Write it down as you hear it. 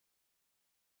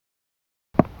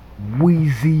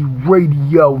Weezy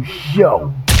Radio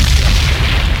Show.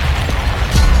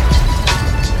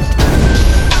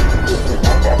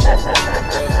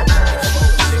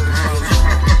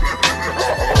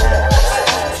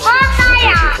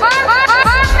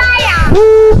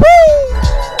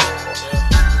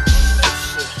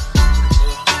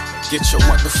 Get your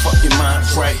motherfucking mind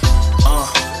right,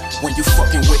 when you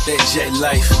fucking with that J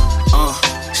life,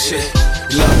 shit.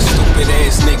 Look, stupid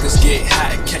ass niggas get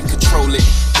high, can't control it.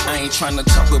 I ain't tryna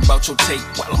talk about your tape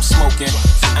while I'm smoking.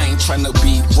 I ain't tryna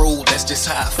be rude, that's just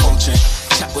how I function.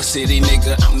 Chopper City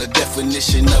nigga, I'm the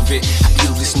definition of it. I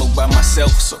usually smoke by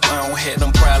myself, so I don't have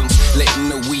them problems. Letting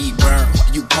the weed burn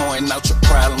while you pouring out your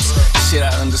problems. Shit,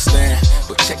 I understand,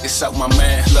 but check this out, my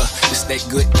man. Look, this that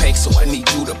good pay, so I need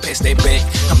you to pass that back.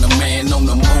 I'm the man on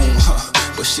the moon,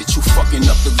 but shit, you fucking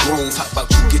up the groove. How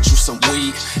about you get you some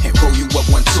weed and roll you up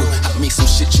 1, 2? I mean some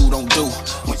shit you don't do.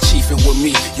 When chiefin' with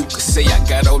me, you could say I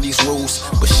got all these rules,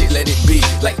 but shit, let it be.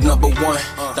 Like number 1,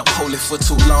 don't hold it for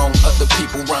too long. Other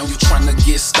people around you tryna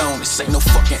get stoned. This ain't no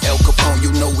fucking El Capone.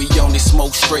 You know we only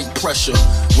smoke straight pressure.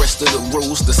 Rest of the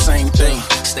rules the same thing.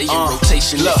 Stay in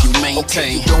rotation if you maintain.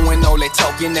 Okay, you doing all that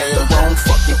talking at the wrong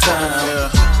fucking time.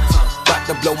 About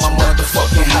to blow my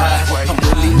motherfucking high. I'm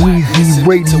really Weezy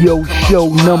Radio Show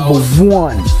number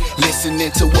 1.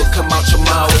 Listening to what come out your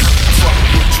mouth. Fuck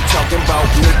what you talking about,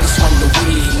 niggas swing the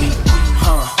weed.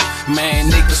 Man,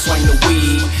 niggas swing the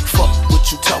weed. Fuck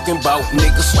what you talking about,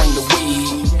 niggas swing the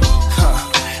weed.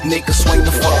 Niggas swing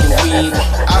the fucking weed.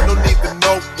 I don't even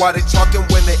know why they talking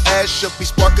when they ass should be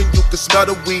sparking. You can smell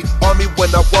the weed on me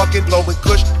when I walk in, blowing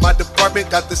kush. My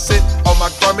department got the scent on my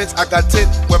garments. I got tint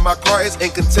where my car is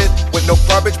incontent. With no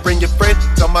garbage, bring your friend.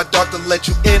 Tell my dog to let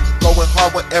you in. Going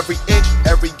hard with every inch,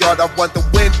 every yard. I want the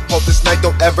win. Hope this night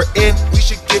don't ever end. We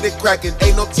should get it cracking.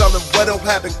 Ain't no telling what'll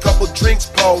happen. Couple drinks,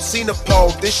 pole, seen a pole.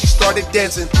 Then she started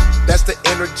dancing. That's the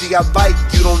energy I like.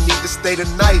 You don't need to stay the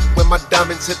night. When my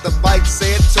diamonds hit the light, say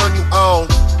it, turn you on.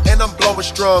 And I'm blowing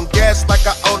strong, gas like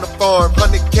I own a farm.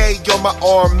 100K on my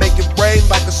arm, make it rain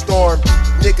like a storm.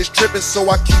 Niggas tripping, so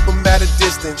I keep them at a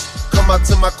distance. Come out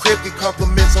to my crib, get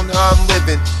compliments on how I'm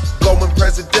living. Blowing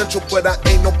presidential, but I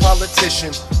ain't no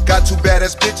politician. Got two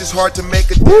badass bitches, hard to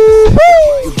make a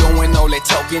difference. You doing all that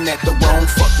talking at the wrong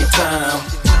fucking time.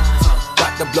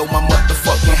 About to blow my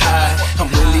motherfucking high. I'm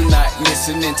really not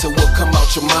listening to what come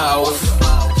out your mouth.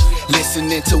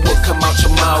 Listening to what come out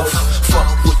your mouth. Fuck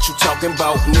what you talking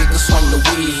about, niggas swing the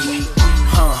weed.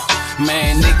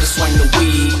 Man, niggas swing the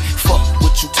weed. Fuck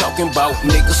what you talking about,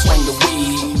 niggas swing the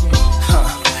weed.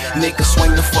 Niggas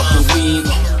swing the fucking weed.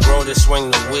 Bro, just swing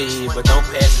the weed, but don't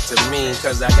pass it to me,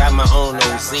 cause I got my own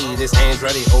OZ. This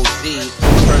Andretti OG.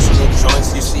 Personal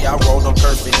joints, you see I roll them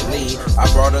perfectly. I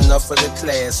brought enough for the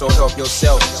class, so help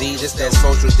yourself, G. This that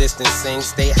social distancing,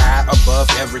 stay high above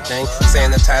everything.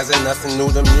 Sanitizing, nothing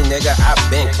new to me, nigga, I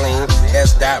been clean.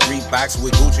 S-Dot Reeboks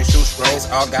with Gucci shoestrings,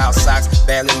 Argyle socks,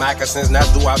 Bally moccasins, now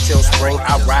do out till spring,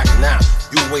 I rock now.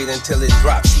 You wait until it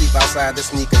drops, sleep outside the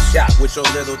sneaker shop with your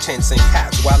little tents and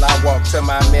cots. While I walk to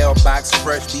my mailbox,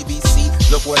 fresh BBC,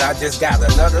 look what I just got.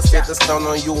 Another 50 stone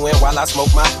on you and while I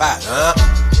smoke my pot,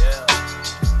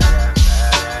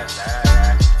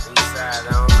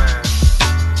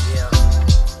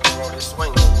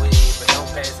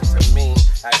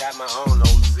 I got my own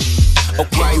OZ.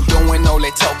 Okay, you doing all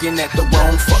that talking at the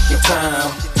wrong fucking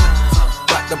time.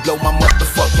 About to blow my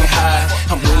motherfucking high.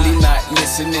 I'm really not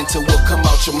listening to what come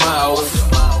out your mouth.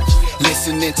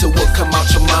 Listening to what come out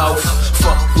your mouth.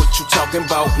 Fuck what you talking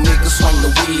about, niggas swing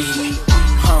the weed.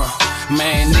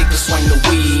 Man, niggas swing the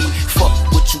weed. Fuck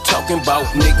what you talking about,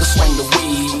 niggas swing the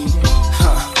weed.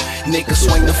 Niggas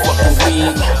swing the fucking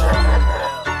weed.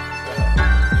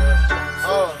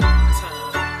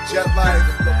 Jet life,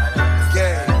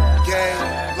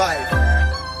 gang life.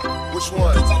 Which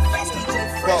one?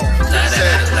 Go.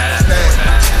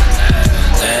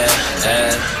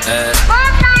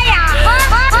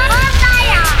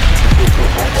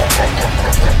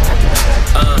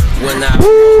 When I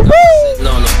was sitting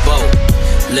on a boat,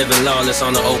 living lawless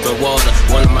on the open water.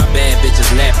 One of my bad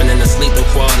bitches napping in the sleeping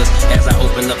quarters. As I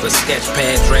open up a sketch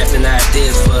pad, drafting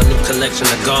ideas for a new collection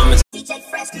of garments.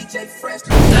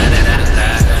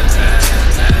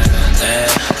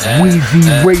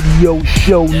 Weezy Radio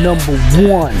Show number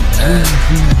 1.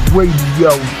 Weezy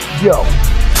Radio Show.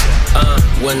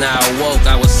 When I awoke,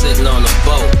 I was sitting on a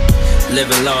boat,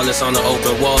 living lawless on the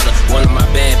open water. One of my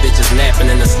bad bitches napping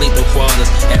in the sleeping quarters.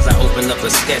 As I open up a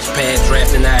sketch pad,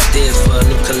 drafting ideas for a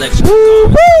new collection of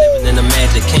garments. Living in the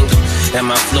magic kingdom. And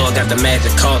my floor got the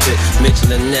magic carpet.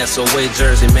 Mitchell and Ness, away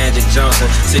Jersey, Magic Johnson.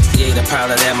 68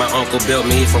 Impala that my uncle built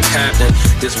me from Compton.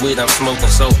 This weed I'm smoking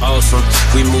so awesome.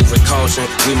 We move with caution,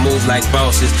 we move like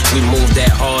bosses. We move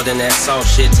that hard and that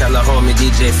soft shit. Tell a homie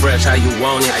DJ Fresh how you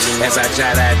want it. As I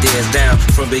jot ideas down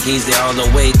from Big Easy all the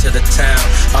way to the town.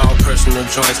 All personal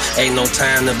joints, ain't no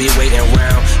time to be waiting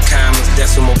around. Commas,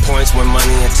 decimal points when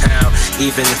money in town.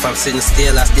 Even if I'm sitting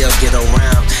still, I still get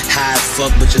around. High as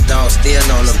fuck, but your dog still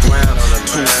on the ground.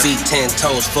 2 feet, 10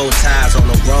 toes, 4 tires on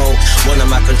the road. One of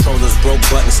my controllers broke,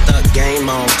 button stuck, game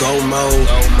on, go mode.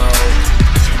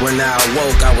 When I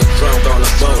awoke, I was drunk on the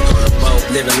boat.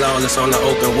 Living lawless on the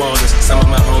open waters. Some of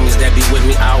my homies that be with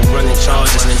me out running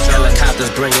charges. Helicopters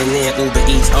bringing in Uber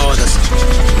Eats orders.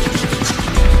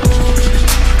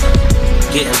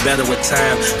 Getting better with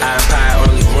time, our pie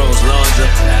only grows larger.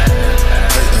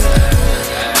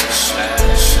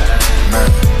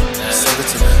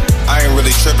 I ain't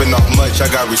really tripping off much, I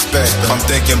got respect. I'm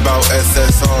thinking about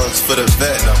SSRs for the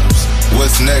vet.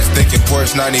 What's next? Thinking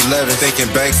Porsche 911. Thinking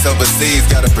banks overseas,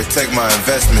 gotta protect my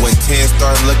investment. When 10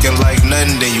 start looking like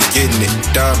nothing, then you getting it.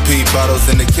 Don P bottles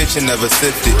in the kitchen, never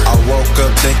sipped it. I woke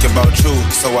up thinking about you,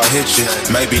 so I hit you.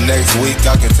 Maybe next week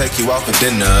I can take you out for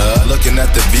dinner. Looking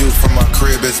at the view from my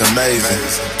crib, it's amazing.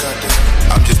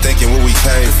 I'm just thinking where we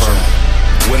came from.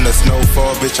 When the snow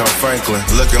fall, bitch, I'm Franklin.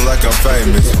 Looking like I'm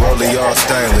famous, rolling all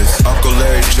stainless. Uncle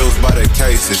Larry juice by the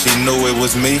cases. She knew it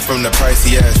was me from the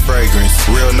pricey ass fragrance.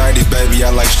 Real 90s, baby,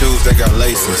 I like shoes that got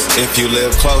laces. If you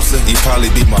live closer, you probably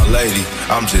be my lady.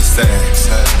 I'm just saying.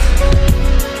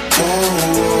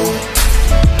 Ooh,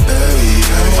 hey,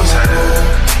 what's happening?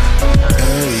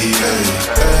 Hey, hey,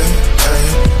 hey,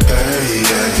 hey,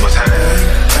 hey, what's happening?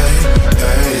 Hey,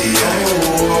 hey,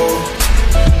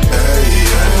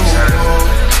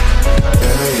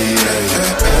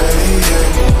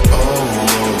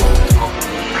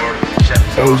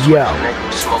 Hey yo,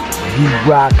 you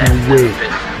rockin' with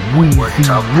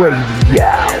Weezy Radio.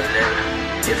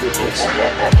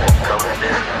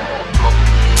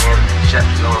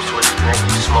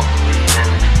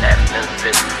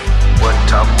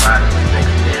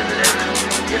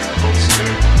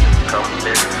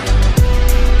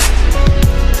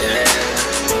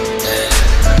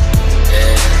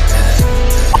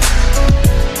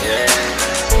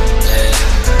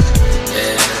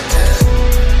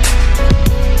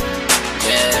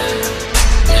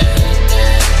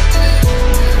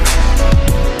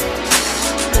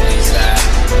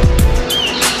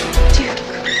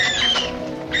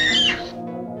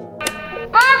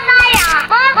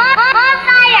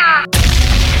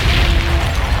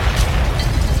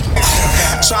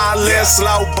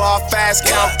 Slow ball, fast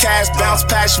count, cash bounce,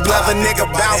 pass you, love a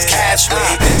nigga bounce, cash me.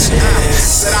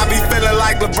 Said I be feeling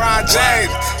like LeBron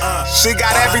James. She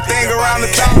got everything around the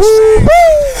clock.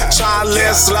 Tryna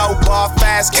live slow ball,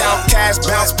 fast count, cash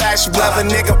bounce, pass you, love a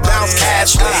nigga bounce,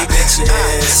 cash me.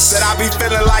 Said I be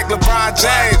feeling like LeBron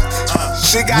James.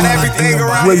 She got everything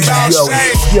around the clock.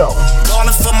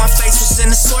 Ballin' for my face was in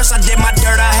the source. I did my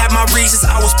dirt, I had my reasons.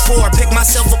 I was poor, picked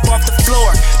myself up off the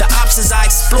floor. The options I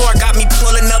explore got me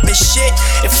pulling up and shit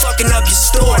and fucking up your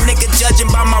store. Nigga judging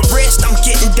by my wrist, I'm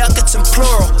getting ducats and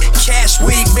plural. Cash,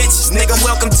 weed, bitches, nigga,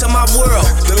 welcome to my world.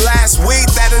 The last weed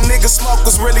that a nigga smoked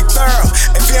was really thorough.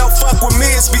 If he don't fuck with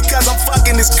me, it's because I'm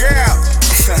fucking this girl.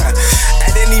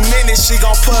 At any minute, she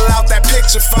gon' pull out that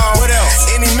picture phone. What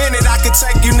else? Any minute, I can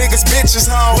take you niggas bitches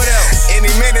home. What else? Any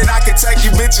minute, I can take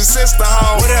you bitches sister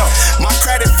home. What else? My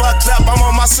credit fucked up, I'm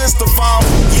on my sister phone.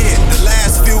 Yeah, the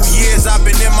last few years I've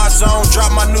been in my zone. Drop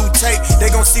my new tape,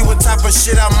 they gon' see what type of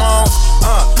shit I'm on.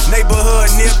 Neighborhood,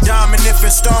 Nip, Diamond,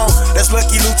 Infant Stone. That's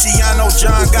Lucky Luciano,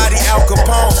 John Gotti, Al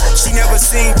Capone. She never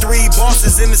seen 3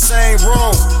 bosses in the same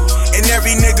room. And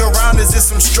every nigga around us is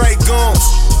some straight goons.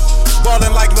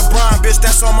 Ballin' like LeBron, bitch,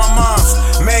 that's on my mom's.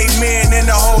 Made men and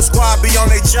the whole squad be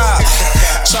on their job.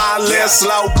 Tryna live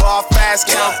slow, ball fast,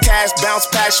 count cash, bounce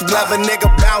pass you, love a nigga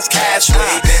bounce cash.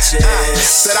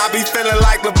 Said I be feeling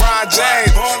like LeBron James.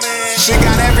 She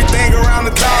got everything around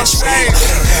the clock.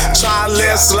 Tryna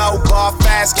live slow, ball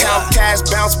fast, count cash,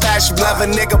 bounce pass you, love a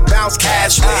nigga bounce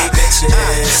cash.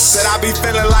 Said I be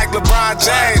feeling like LeBron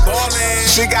James.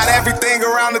 She got everything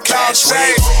around the clock.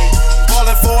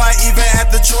 Ballin' before I even had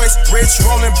the choice. Rich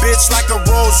rollin' bitch like a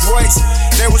Rolls Royce.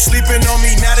 They was sleeping on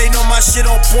me, now they know my shit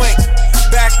on point.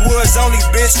 Backwoods only,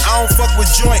 bitch, I don't fuck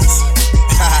with joints.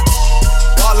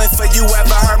 Ballin' for you,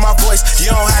 ever heard my voice?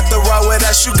 You don't have to roll with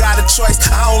us, you got a choice.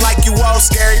 I don't like you old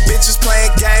scary bitches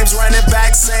playing games, running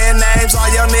back, saying names.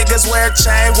 All your niggas wear a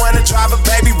chain, wanna drive a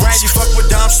baby brain. She fuck with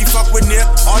Dom, she fuck with Nip.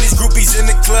 All these groupies in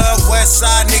the club, West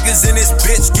Side niggas in this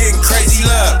bitch getting crazy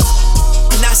love.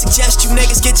 And I suggest you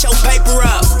niggas get your paper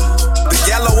up. The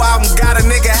Yellow album got a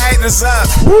nigga haters up.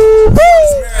 This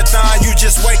marathon, you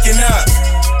just waking up.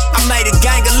 I made a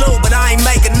gang of loot, but I ain't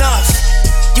make enough.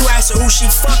 You ask her who she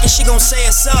fucking, she gon' say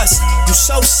it's us. You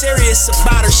so serious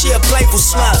about her, she a playful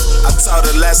slut. I told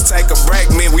her let's take a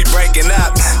break, man, we breaking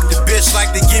up. The bitch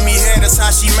like to give me head, that's how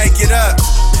she make it up.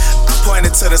 I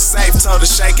pointed to the safe, told her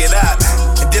shake it up.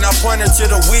 And then I pointed to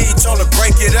the weed, told her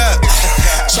break it up.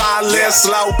 Try to live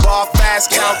slow, ball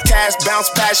fast, count cash, bounce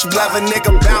past you, love a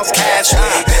nigga, bounce cash.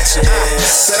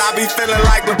 Said I be feeling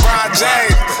like LeBron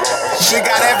James. She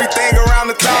got everything around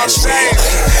the thumb shade.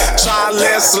 Try to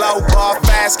live slow, ball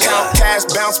fast, count cash,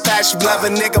 bounce past you, love a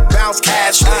nigga, bounce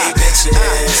cash.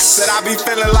 Said I be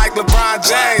feeling like LeBron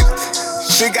James.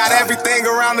 She got everything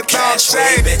around the thumb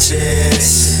shade.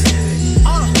 Said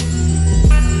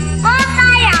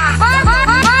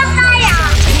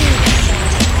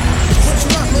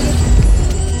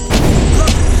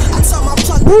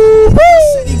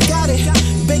he got it,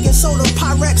 baking soda,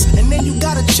 Pyrex, and then you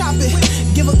gotta chop it.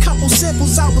 Give a couple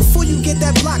samples out before you get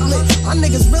that block lit. My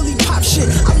niggas really pop shit.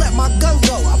 I let my gun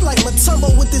go. I'm like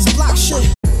Matumbo with this block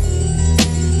shit.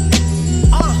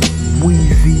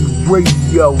 Weezy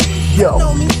Radio Show.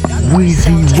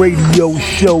 Weezy Radio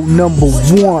Show number 1. I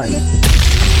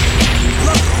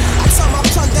told my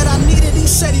plug that I needed, he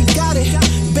said he got it.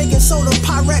 Baking soda,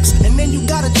 Pyrex, and then you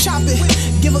gotta chop it.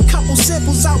 Give a couple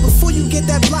samples out before you get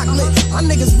that block lit. My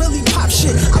niggas really pop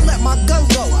shit. I let my gun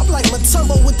go. I'm like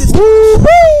Matumbo with this. We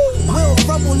don't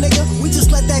rumble, nigga. We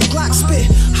just let that Glock spit.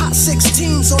 Hot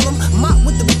 16s on them. Mop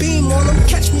with the beam on them.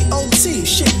 Catch me OT.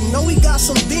 Shit, you know we got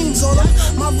some beams on them.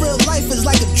 My real life is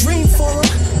like a dream for them.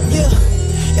 Yeah.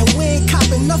 And we ain't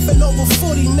copping nothing over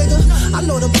 40, nigga. I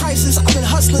know the prices, I've been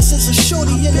hustling since a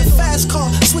shorty in the fast car,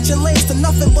 switching lanes to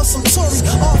nothing but some Tory.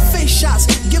 All face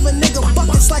shots, giving nigga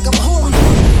buckets like I'm hoary.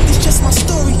 It's just my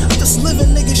story, I'm just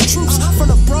living niggas' truths. From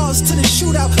the bras to the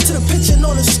shootout, to the pitching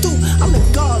on the stoop. I'm the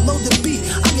guard, load the beat,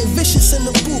 I get vicious in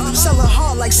the booth. Selling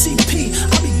hard like CP,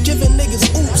 I be giving niggas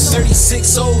oops.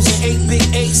 36 O's and 8 big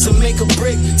 8s to make a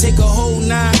brick. Take a whole 9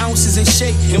 ounces and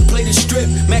shake and play the strip.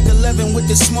 Mac 11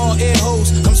 with the small air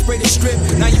hose. Come spray the strip.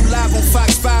 Now you live on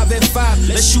Fox 5 at 5.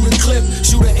 Let's shoot a clip.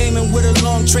 Shooter aiming with a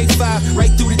long tray 5.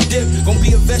 Right through the dip. Gonna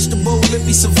be a vegetable if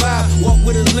he survive. Walk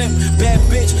with a limp. Bad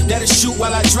bitch that'll shoot while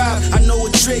I drive. I know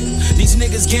a trick. These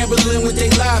niggas gambling with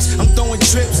their lives. I'm throwing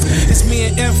trips. It's me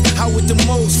and Inf out with the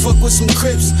most. Fuck with some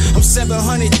Crips. I'm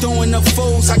 700 throwing up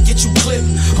foes. I get you clipped.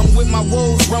 I'm with my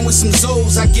woes. Run with some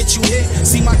Zoes. I get you hit.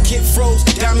 See my kid froze.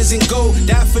 Diamonds and gold.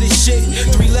 Die for this shit.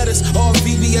 3 letters. All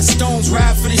VVS stones.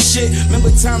 Ride for this shit.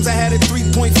 Remember times I had a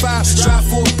 3.5, strive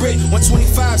for a brick,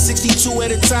 125, 62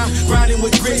 at a time, grinding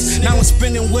with grits. Now I'm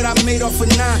spending what I made off of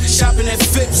 9, shopping at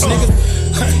Phipps, nigga.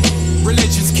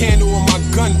 Religious candle on my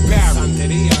gun barrel.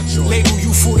 Label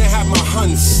you fool to have my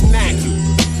hun snack you.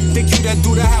 Think you that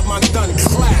dude to have my gun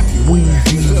clap you.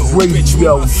 Weezy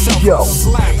Radio Show.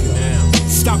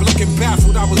 Stop looking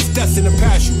baffled, I was destined to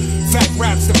pass you. Fat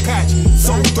raps to patch,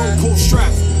 so don't pull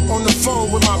straps. On the phone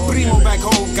with my primo back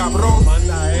home, cabron.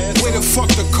 Where the fuck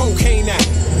the cocaine at?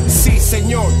 Si,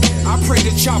 senor, I pray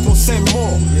the Chapo send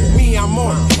more. Me, I'm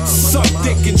on. Suck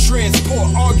dick and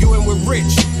transport, arguing with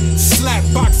rich. Slap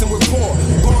boxing with poor,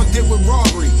 bonded with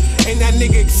robbery. Ain't that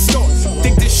nigga extort?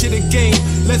 Think this shit a game?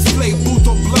 Let's play booth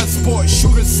or blood sport.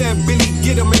 Shooter said Billy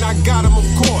get him and I got him of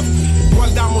course.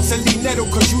 Guardamos el dinero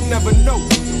cause you never know.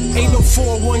 Ain't no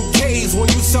 401ks when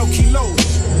you sell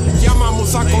kilos.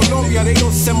 Llamamos a Colombia, they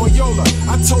don't send Moyola.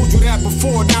 I told you that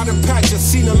before, now the patch is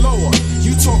Sinaloa.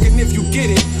 You talking if you get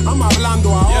it, I'm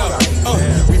hablando ahora.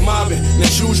 We mobbing,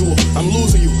 as usual, I'm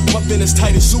losing you. My business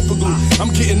tight as super glue.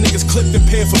 I'm getting niggas clipped and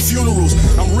paying for funerals.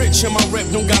 I'm rich and my rep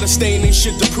don't gotta stain ain't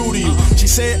shit to prove to you. She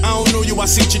said, I don't know you, I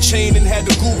seen your chain and had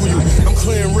to Google you. I'm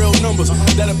clearing real numbers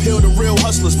that appeal to real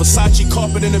hustlers. Versace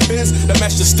carpet in the Benz that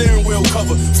match the steering wheel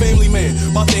cover. Family man,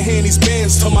 about to hand these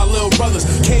bands to my little brothers.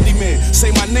 Candyman,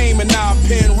 say my name and now I'm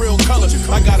paying real color.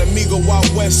 I got Amigo Wild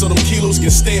West so them kilos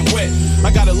can stand wet.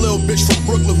 I got a little bitch from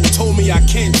Brooklyn who told me I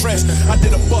can't dress. I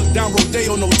did a buck down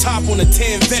Rodeo, no top on a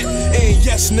 10 vet. And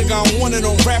yes, nigga, I'm one of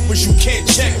them rappers you can't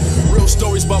check. Real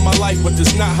stories about my life, but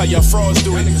that's not how y'all frauds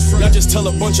do it. Y'all just tell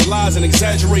a bunch of lies and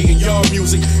exaggerate in y'all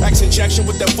music. Accent Jackson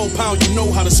with that 4 pound, you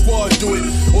know how the squad do it.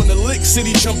 On the lick,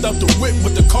 City jumped up the whip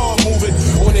with the car moving.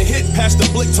 On the hit, passed the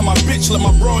blick to my bitch, let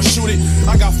my bra shoot it.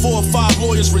 I got 4 or 5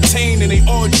 lawyers retained and they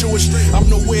all Jewish. I'm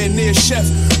nowhere near chef,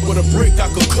 with a brick I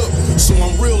could cook. So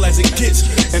I'm real as it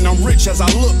gets, and I'm rich as I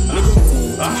look, nigga.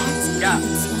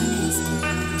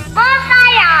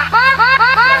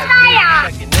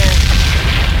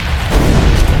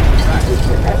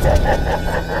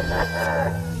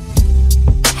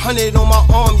 100 on my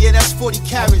arm, yeah, that's 40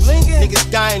 carats. Niggas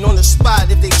dying on the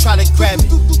spot if they try to grab it.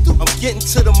 I'm getting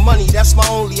to the money, that's my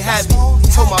only habit.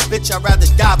 Told my bitch I'd rather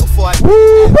die before I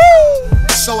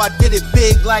so I did it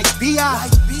big like B.I.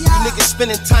 You niggas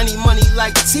spending tiny money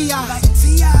like T.I.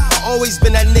 I always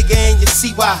been that nigga and you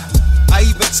see why. I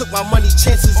even took my money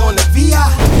chances on the VI.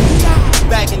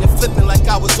 Bagging and flipping like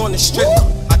I was on the strip.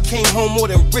 I came home more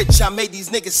than rich, I made these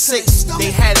niggas sick.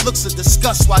 They had looks of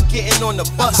disgust while getting on the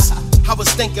bus. I was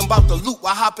thinking about the loot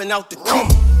while hopping out the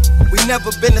coupe. We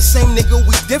never been the same, nigga,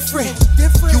 we different.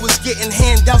 You was getting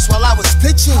handouts while I was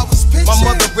pitching. My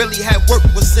mother really had work,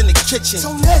 was in the kitchen.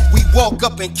 We walk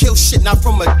up and kill shit, not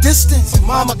from a distance.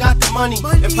 Mama got the money,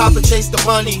 and Papa chased the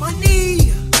money.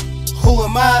 Who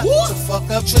am I to fuck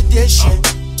up tradition?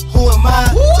 Who am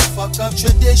I to fuck up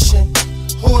tradition?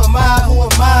 Who am I?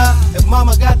 If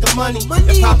mama got the money,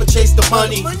 and Papa chased the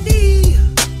money.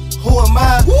 Who am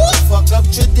I to fuck up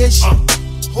tradition?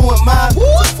 Who am I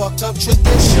to fuck up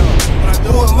tradition?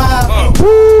 Who am I?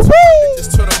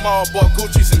 Just to the mall, bought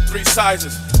Gucci's in 3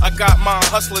 sizes. I got mine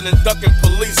hustling and ducking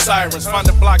police sirens. Find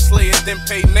a block slayer, then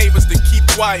pay neighbors to keep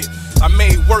quiet. I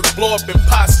made work blow up in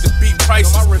pots to beat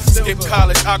prices. Skip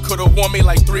college, I could've won me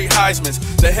like 3 Heismans.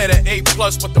 The head of A+,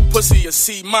 but the pussy a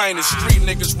C-. Street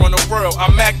niggas run the world,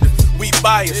 I'm active, we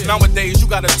biased. Nowadays, you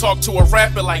gotta talk to a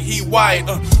rapper like he wired.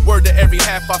 Word to every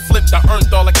half I flipped, I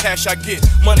earned all the cash I get.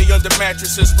 Money under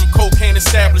mattresses from cocaine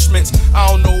establishments. I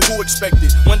don't know who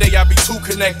expected, one day I'll be too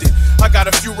connected. I got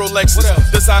a few Rolexes,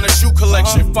 designer shoe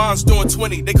collection. Fonz doing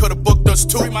 20, they could've booked us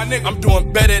too. I'm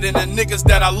doing better than the niggas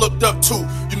that I looked up to.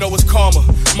 You know it's karma,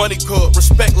 money good,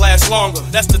 respect lasts longer.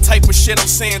 That's the type of shit I'm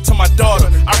saying to my daughter.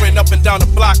 I ran up and down the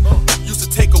block, used to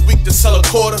take a week to sell a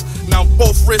quarter. Now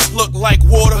both wrists look like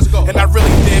water, and I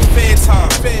really did fair time.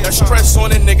 That stress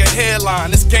on a nigga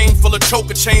hairline. This game full of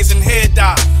choker chains and hair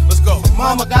dye. Let's go.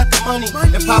 Mama got the money,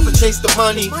 and Papa chased the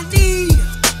money.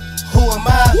 Who am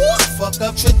I to fuck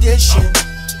up tradition?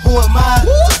 Who am I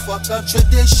to fuck up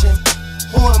tradition?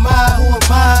 Who am I?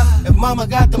 If mama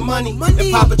got the money,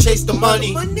 and Papa chased the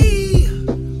money.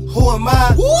 Who am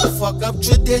I to fuck up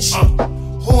tradition?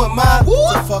 Who am I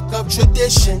to fuck up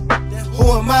tradition?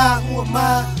 Who am I?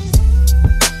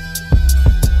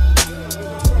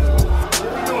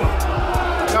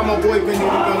 Got my boy Vinny, we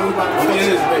about to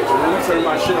this bitch. Let me turn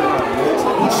my shit around,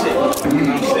 man. Shit. You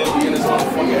know what I'm saying? We in this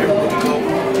motherfucker, everybody go.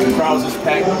 The crowds is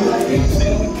packed. You know what I'm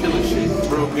saying? We killing shit.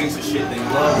 Real gangster shit. They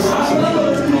love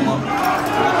something. Come up.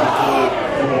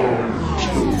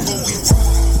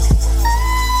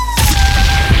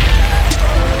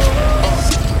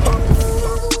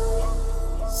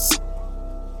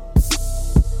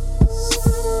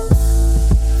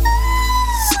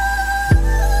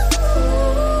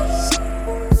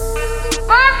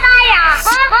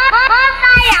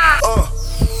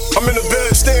 I'm in the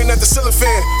bed staring at the ceiling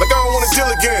fan like I don't wanna deal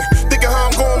again. Thinking how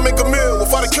I'm gonna make a meal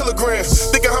without a kilogram.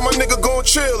 Thinking how my nigga gon'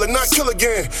 chill and not kill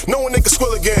again. Knowing they can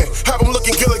squill again. Have him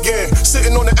looking Gilligan.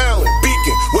 Sitting on the island,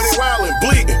 beacon. Where they wildin',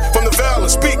 bleeding. From the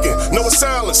violence, speaking. No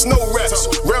silence, no raps.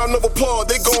 Round of applause,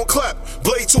 they gon' clap.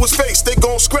 Blade to his face, they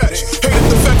gon' scratch. Hated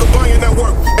the fact of buying that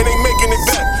work and they making it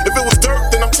back. If it was dirt,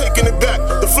 then I'm taking it back.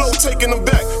 The flow taking them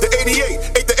back. The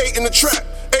 88, 8 to 8 in the trap.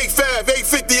 8-5,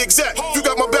 850 exact. You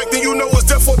got my back, then you know it's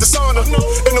death or dishonor.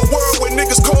 In a world where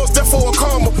niggas cause death or a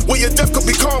karma, where your death could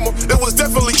be karma, it was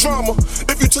definitely trauma.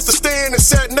 If you took the stand and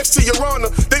sat next to your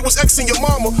honor, they was exing your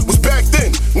mama, was back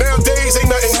then. Nowadays ain't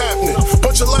nothing happening.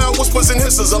 Bunch of loud whispers and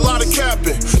hisses, a lot of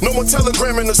capping. No more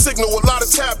telegramming the signal, a lot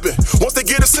of tapping. Once they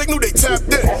get a signal, they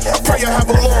tapped in. I pray I have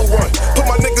a long run. Put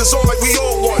my niggas on like we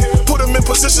all won. Put them in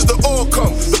positions to all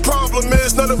come. The problem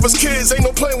is none of us kids ain't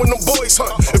no playing when them boys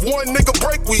hunt. If one nigga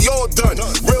break, we all done.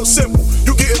 Real simple.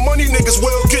 You getting money, niggas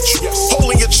will get you.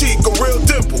 Hole in your cheek, a real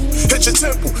dimple. Hit your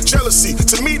temple. Jealousy,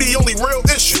 to me the only real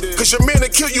issue. Cause your man will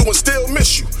kill you and still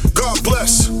miss you. God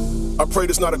bless. I pray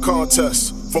this not a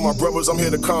contest. For my brothers, I'm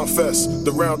here to confess.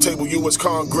 The round table, U.S.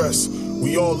 Congress.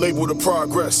 We all label the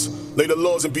progress. Lay the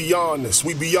laws and beyond this.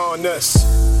 We beyond this.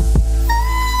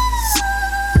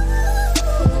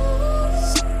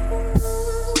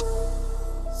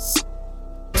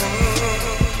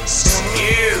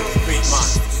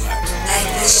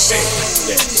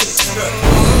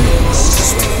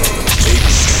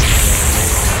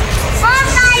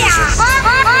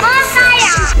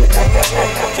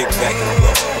 Kick back and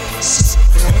blow.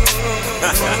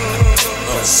 Fat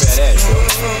ass, yo.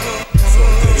 So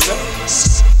good, you know?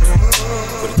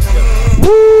 Put it together.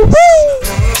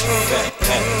 Fat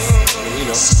ass. You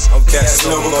know, I'm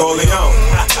Casanova Corleone.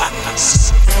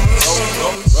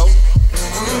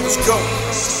 Let's go.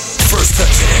 First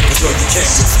touch it. so you can't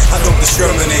do. I don't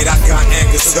discriminate, I got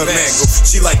anger to mangle.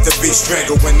 She like to be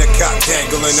strangled when the cock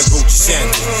dangle in the Gucci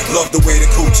sandal. Love the way the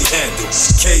coochie handle.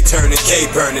 K turning, K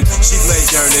burning. She lay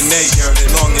yearning, they yearning.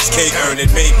 Long as K earning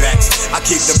Maybachs, I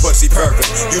keep the pussy purring.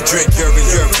 You drink urine,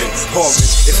 pouring.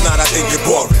 If not, I think you're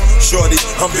boring. Shorty,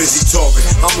 I'm busy touring.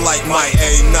 I'm like my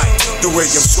A-Night, the way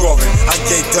I'm scoring. I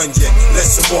ain't done yet,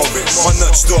 let's some more it. My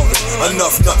nut storing,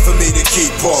 enough nut for me to keep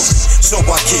pouring. So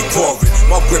I keep pouring,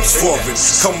 my whip's foreign.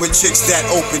 Come with chicks that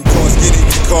open doors, get in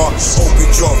your car, open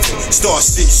drawing. Star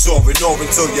seesawing, or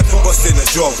until you bust in a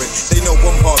drawing. They know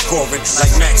I'm hardcoreing,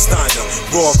 like Max Steiner.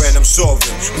 Roaring, I'm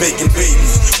soaring, making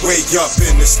babies way up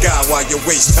in the sky while you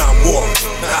waste time warring.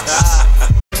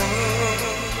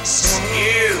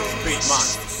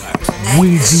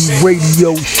 Weezy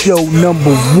Radio Show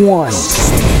number 1.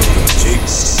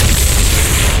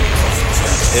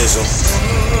 Ism,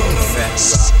 fat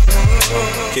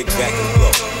rock, kick back and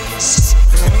blow.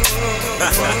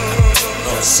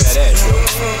 Oh, fat ass, yo.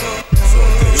 So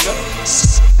good, you know?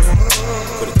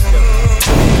 Put it together.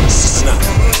 Nah,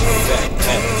 fat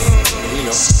ass. You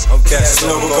know, I'm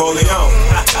Casanova Corleone.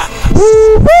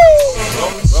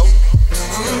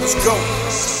 Let's go.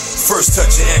 First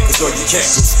touch your ankles or your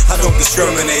cankles. I don't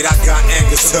discriminate, I got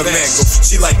angles to mangle.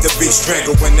 She like to be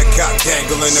strangled when the cock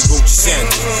dangle in the Gucci sandal.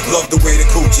 Love the way the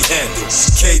coochie handle.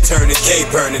 K turning, K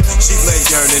burning. She lay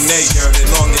yearning, they yearning.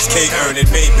 Long as K earning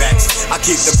Maybachs, I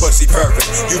keep the pussy purring.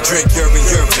 You drink urine,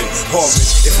 pouring.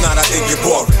 If not, I think you're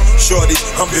boring. Shorty,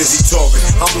 I'm busy touring.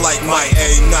 I'm like my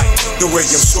A-Night, the way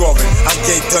I'm scoring. I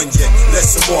ain't done yet,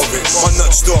 let's some more it. My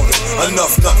nut storing,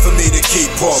 enough nut for me to keep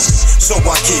pouring. So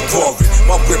I keep pouring,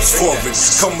 my whip's foreign.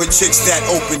 Come with chicks that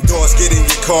open doors, get in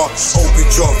your car, open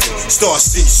drawing. Star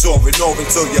seesawing, or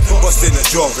until you bust in a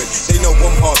drawing. They know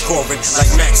I'm hardcoreing,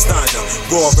 like Max Steiner.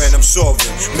 Roaring, I'm soaring,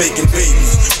 making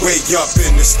babies way up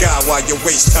in the sky while you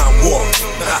waste time warring.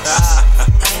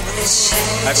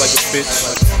 Act like a bitch.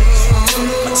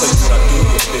 I tell you what I do,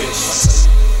 your bitch.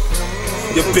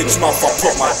 Your bitch mouth, I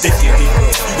put my dick in.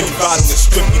 When you ride on the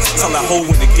strip, you can tell that hoe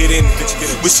when to get in.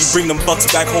 Wish she bring them bucks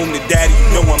back home to daddy,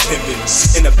 you know I'm pimpin'.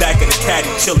 In the back of the caddy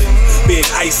chillin'. Being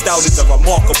iced out is a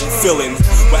remarkable feeling.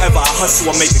 Wherever I hustle,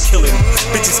 I make a killing.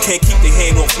 Bitches can't keep their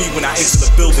hand off me when I enter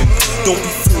the building. Don't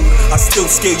be fooled, I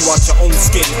still scare you out your own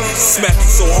skin. Smack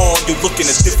you so hard, you look in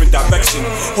a different direction.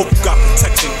 Hope you got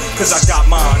protection, cause I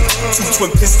got mine. 2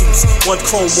 twin pistols, 1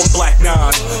 chrome, 1 black 9.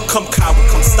 Come Kyra,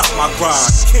 come stop my grind.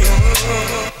 King.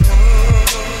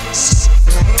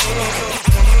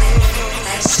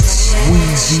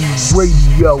 Weezy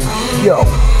Radio Show.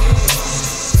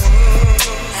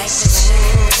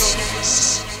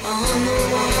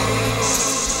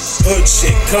 Hood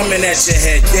shit coming at your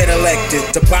head, get elected.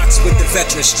 To box with the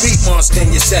veteran, street monster in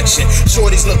your section.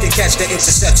 Shorties look to catch the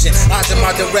interception. Odds in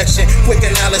my direction, quick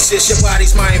analysis, your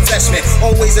body's my investment.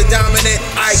 Always a dominant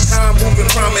icon, moving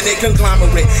prominent,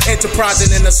 conglomerate. Enterprising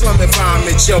in a slum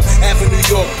environment, yo. Avenue New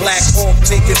York, Black Hawk,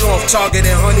 taking off.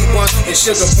 Targeting honey buns and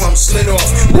sugar plums, slid off.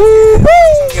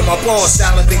 In my balls,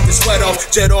 salivate the sweat off.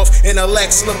 Jet off in a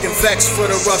Lex, looking vexed for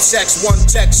the rough sex. One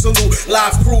text, salute,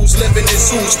 live crews, living in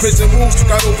zoos. Prison rules,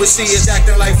 got overseers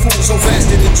acting like fools. So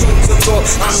faster than troops of thought.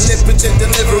 Omnipotent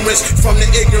deliverance from the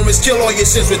ignorance. Kill all your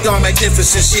sins with dark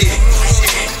magnificence, yeah.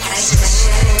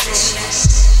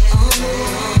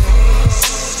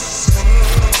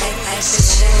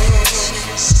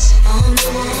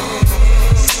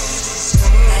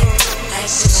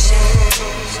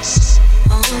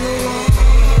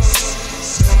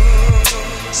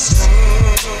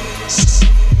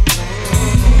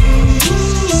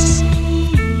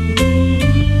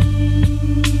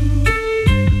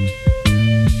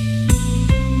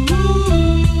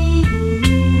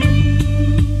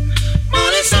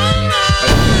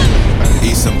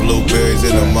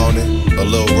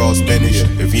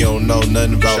 If you don't know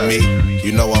nothing about me,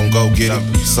 you know I'm gon' get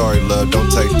it. Sorry, love, don't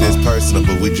take this personal,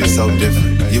 but we just so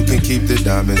different. You can keep the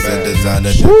diamonds and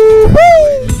designer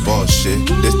ball shit.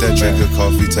 This that drink of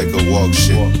coffee, take a walk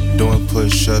shit. Doing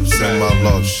push-ups in my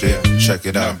loft shit. Check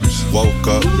it out. Woke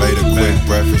up, made a quick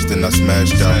breakfast, then I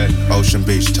smashed out. Ocean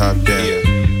Beach, top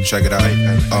down. Check it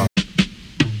out.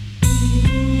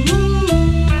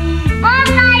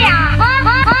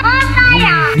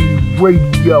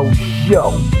 Radio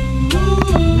Show.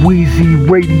 Weezy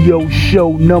Radio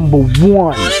Show number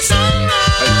 1.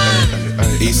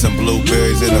 Eat some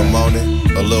blueberries in the morning,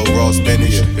 a little raw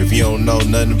spinach. If you don't know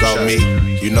nothing about me,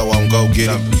 you know I'm gon'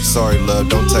 get it. Sorry, love,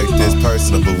 don't take this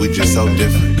personal, but we just so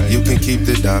different. You can keep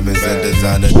the diamonds and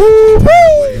designer.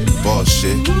 boss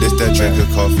shit. This that drink a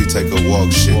coffee, take a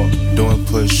walk shit. Doing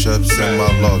push-ups in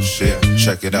my loft shit.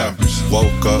 Check it out.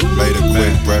 Woke up, made a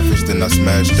quick breakfast, then I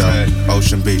smashed out.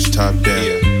 Ocean Beach, top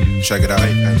down. Check it out.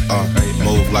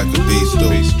 Move like a beast do.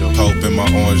 Pope in my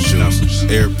orange juice.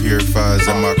 Air purifiers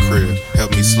in my crib.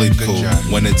 Help me sleep cool.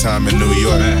 Winter time in New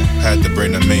York. Had to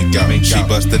bring the mink out. She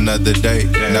bust another day.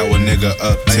 Now a nigga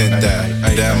up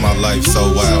 10,000. Damn, my life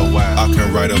so wild. I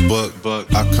can write a book.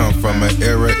 I come from an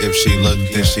era. If she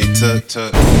looked, then she took.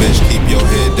 Bitch, keep your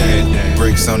head down.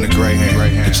 Bricks on the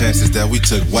Greyhound. The chances that we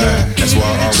took wild. That's why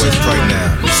I always pray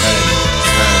now.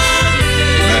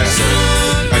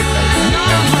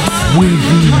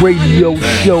 Weezy Radio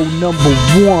Show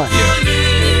 #1.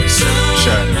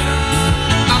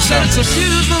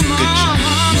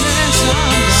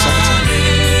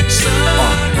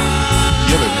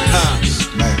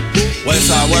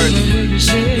 Westside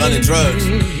Worthy, London Drugs.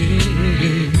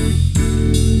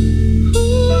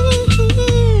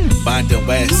 Find them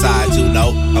west side, you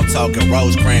know. I'm talking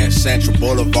Rosecrans, Central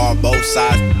Boulevard, both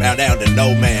sides, bound down to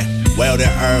no man. Weldon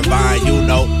Irvine, you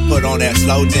know, put on that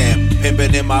slow jam.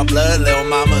 Pimpin' in my blood, lil'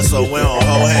 mama, so we don't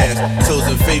hold hands. 2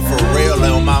 and feet for real,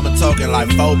 lil' mama, talking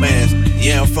like 4 bands.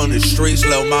 Yeah, I'm from the streets,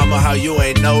 lil' mama, how you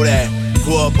ain't know that?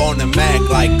 Grew up on the Mac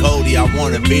like Goldie, I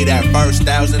wanna be that first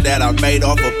 1,000 that I made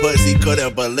off of pussy,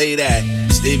 couldn't believe that.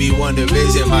 Stevie Wonder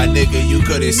Vision, my nigga, you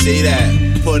couldn't see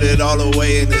that. Put it all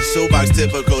away in the shoebox,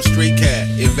 typical street cat.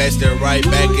 Invested right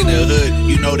back in the hood,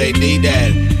 you know they need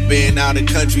that. Been out of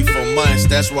country for months,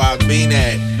 that's where I've been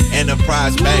at.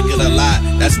 Enterprise back of the lot,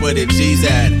 that's where the G's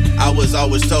at. I was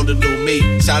always told to do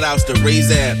me, shout outs to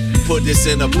Reezam. Put this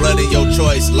in the blood of your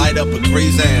choice, light up a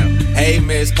Greezam. Hey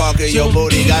Miss Parker, your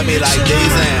booty got me like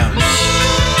D-Zam.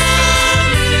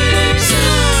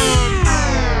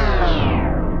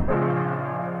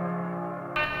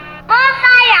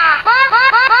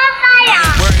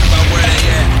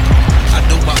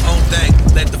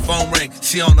 Ring.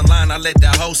 She on the line, I let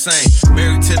that hoe sing.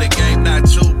 Married to the game, not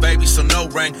true, baby, so no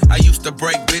ring. I used to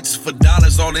break bitches for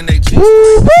dollars, all in they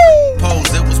G-string.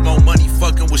 Pose, it was more money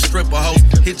fucking with stripper hoes.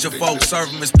 Hit your folks,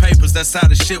 serve them his papers, that's how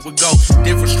the shit would go.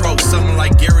 Different strokes, something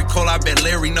like Gary Cole, I bet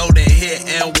Larry know they hit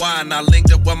NY. And I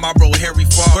linked up with my bro Harry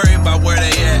Farr. Worry about where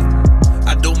they at.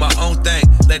 I do my own thing,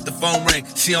 let the phone ring.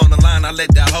 She on the line, I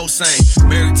let that hoe sing.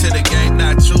 Married to the game,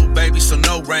 not true, baby, so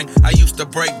no ring. I used to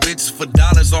break bitches for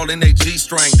dollars, all in they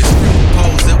G-string. The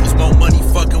pose, it was more money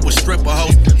fucking with stripper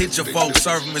hoes. Hit your folks,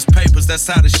 serve them his papers, that's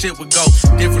how the shit would go.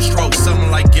 Different strokes, something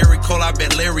like Gary Cole, I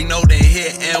bet Larry know they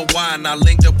hit NY. And I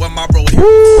linked up with my bro Harry.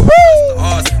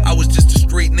 I was just a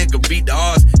street nigga, beat the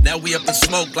odds. Now we up in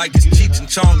smoke like it's Cheech and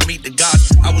Chong, meet the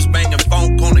gods. I was banging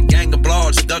funk on a gang of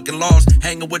blogs, ducking laws,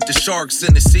 hanging with the sharks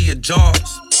in the sea of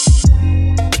jaws.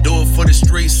 Do it for the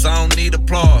streets, I don't need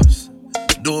applause.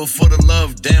 Do it for the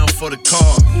love, down for the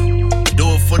cause. Do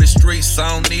it for the streets, I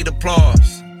don't need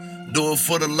applause. Do it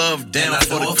for the love, down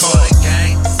for the cause. For the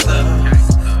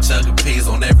gangsters, chugging peas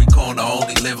on every corner,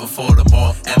 only living for the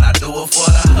more. And I do it for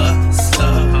the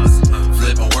hustlers,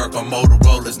 flipping work on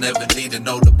Motorola's, never needed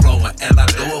no diploma. And I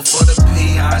do it for the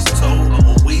PIs too,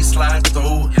 when we slide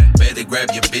through. Better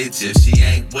grab your bitch if she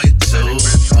ain't with you.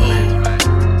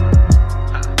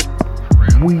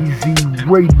 Weezy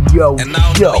Radio and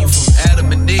I Show. Know you from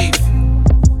Adam and Eve.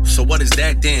 So what is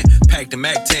that then? Pack the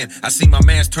Mac 10. I see my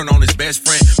mans turn on his best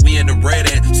friend. We in the red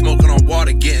end, smoking on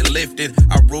water, getting lifted.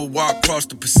 I rule walk across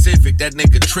the Pacific, that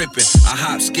nigga tripping. I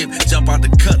hop, skip, jump out the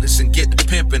cutlass and get the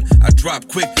pimping. I drop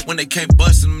quick when they can't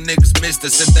bust them niggas missed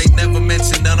us. If they never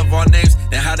mention none of our names,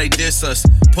 then how they diss us?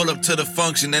 Pull up to the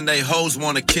function and they hoes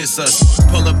wanna kiss us.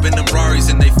 Pull up in them Raris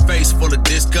and they face full of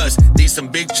disgust. These some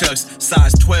big chucks,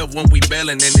 size 12 when we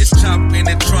bailin'. And this chop in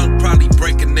the trunk probably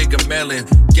break a nigga melon.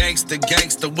 Gangsta,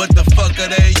 gangsta, what the fuck are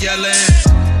they yelling?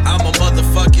 I'm a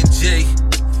motherfucking G,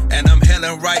 and I'm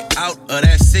hellin' right out of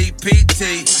that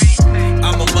CPT.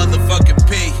 I'm a motherfucking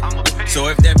P, so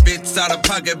if that bitch out of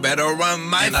pocket, better run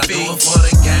my feet. And I do it for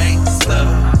the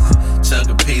gangsters,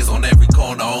 chugging peas on every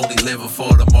corner, only living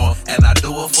for the more. And I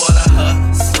do it for the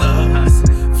hustlers,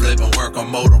 flipping work on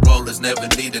Motorola's, never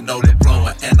needed no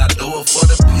diploma. And I do it for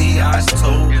the PIs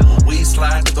too, when we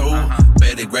slide through.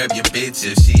 Better grab your bitch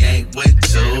if she ain't with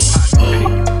you.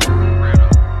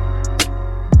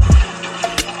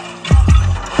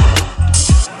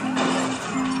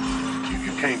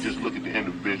 You can't just look at the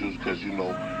individuals, because you know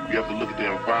you have to look at the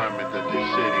environment that they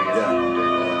sit in that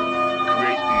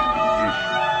creates these conditions.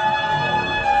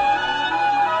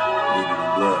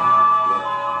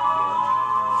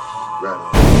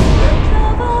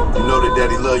 You know know that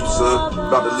daddy love you, son.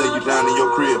 About to lay you down in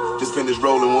your crib, just finished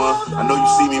rolling one. I know you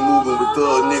see me moving with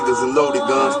thug niggas and loaded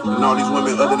guns. And all these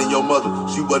women other than your mother,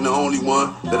 she wasn't the only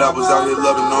one that I was out here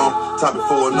loving on. Topic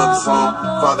for another song.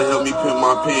 Father help me pimp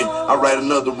my pen, I write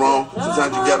another wrong.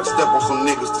 Sometimes you gotta step on some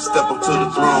niggas to step up to the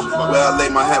throne. Where I lay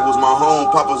my hat was my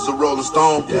home, Papa's a Rolling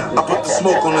Stone. I put the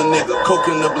smoke on a nigga, coke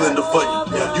in the blender for you.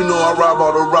 You know I rob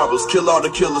all the robbers, kill all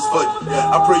the killers for you.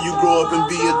 I pray you grow up and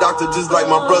be a doctor just like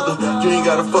my brother. You ain't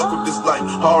gotta fuck with this life,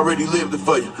 I already lived it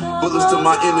for you. Bullets to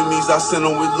my enemies, I sent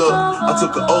them with love. I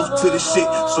took an oath to this shit,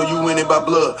 so you win it by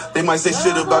blood. They might say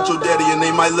shit about your daddy and they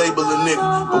might label a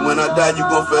nigga, but when I die you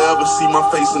gon' forever see my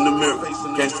face in the mirror.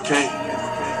 Gangsta Kane.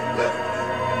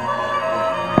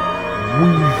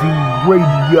 Weezy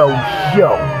Radio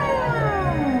Show.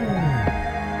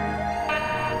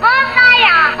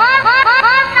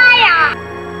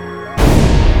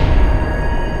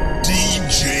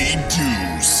 DJ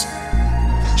Deuce.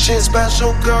 She a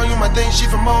special girl, you might think she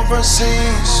from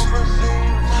overseas.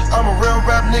 I'm a real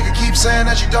rap nigga, keep saying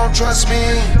that she don't trust me.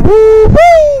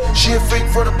 She a freak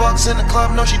for the bucks in the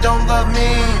club, no she don't love me.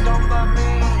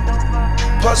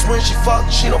 Plus when she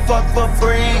fuck, she don't fuck for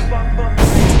free.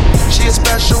 She a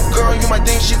special girl, you might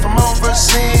think she from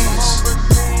overseas.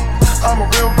 I'm a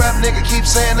real rap nigga, keep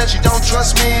saying that she don't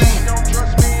trust me.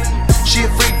 She a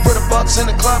freak for the bucks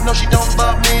in the club, no she don't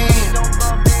love me.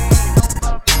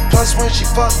 Plus when she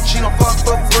fuck, she don't fuck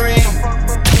for free.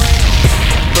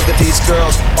 Look at these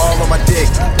girls, all on my dick,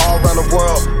 all around the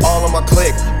world, all on my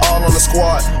clique, all on the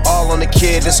squad, all on the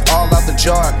kid, it's all out the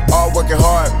jar, all working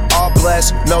hard, all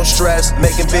blessed, no stress,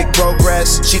 making big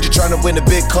progress. She just trying to win a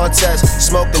big contest,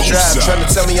 smoke and drive, trying to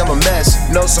tell me I'm a mess.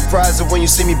 No surprise that when you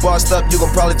see me bossed up, you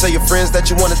gon' probably tell your friends that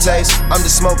you wanna taste. I'm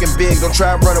just smoking big, don't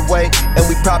try and run away, and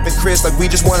we popping Chris like we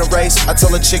just wanna race. I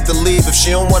tell a chick to leave if she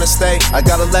don't wanna stay, I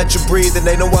gotta let you breathe and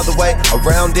ain't no other way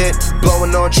around it.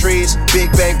 Blowing on trees,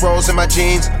 big bank rolls in my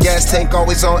jeans, gas tank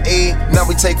always on E. Now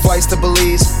we take flights to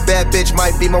Belize. Bad bitch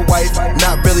might be my wife,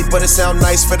 not really, but it sound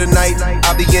nice for the night.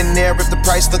 I'll be in there if the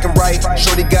price looking right.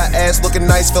 Shorty got ass looking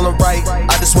nice, feeling right.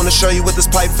 I just wanna show you what this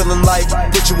pipe feeling like.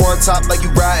 Put you on top like you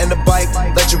riding a bike.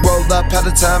 Let you roll up, have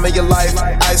the time of your life.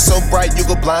 Eyes so bright, you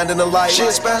go blind in the light. She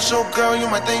a special girl, you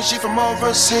might think she from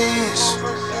overseas.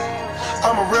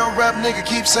 I'm a real rap nigga,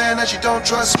 keep saying that she don't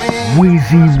trust me.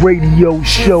 Weezy Radio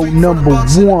Show number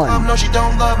 1. No, she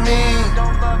don't love me.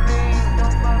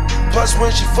 Plus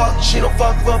when she fuck, she don't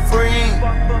fuck for free.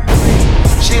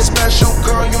 She a special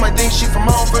girl, you might think she from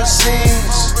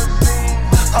overseas.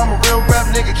 I'm a real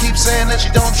rap nigga, keep saying that she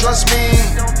don't trust me.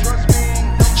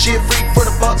 She a freak for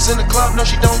the bucks in the club, no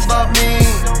she don't love me.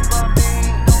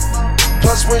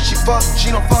 Plus when she fuck, she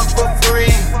don't fuck for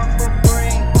free.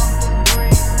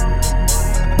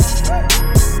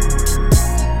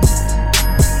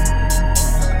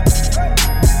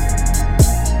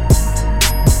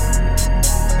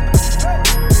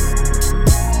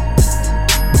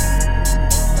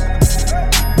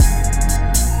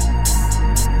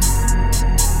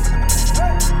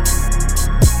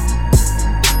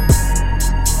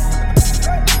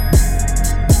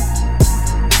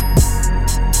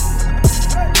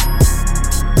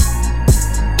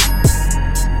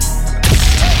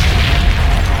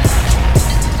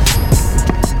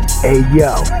 Hey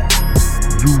yo,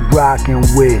 you rockin'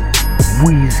 with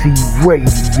Weezy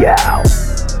Radio.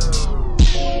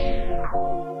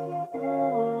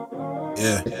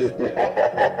 Yeah.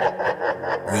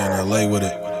 We in LA with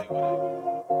it.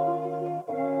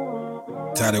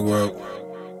 Tatted World.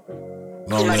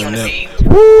 Long name Nip.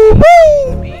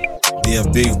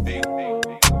 DFB.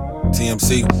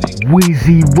 TMC.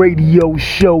 Weezy Radio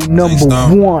Show number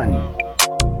 1.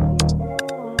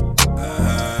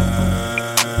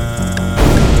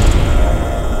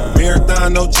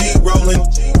 Marathon OG rolling,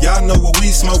 y'all know what we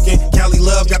smoking. Cali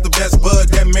Love got the best bud,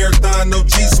 that Marathon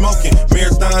OG smoking.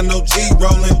 Marathon OG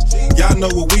rolling, y'all know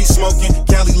what we smoking.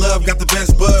 Cali Love got the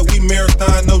best bud, we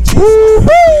Marathon OG smoking.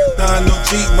 Marathon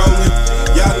OG rolling,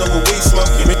 y'all know what we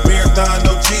smoking. Marathon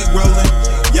OG rolling,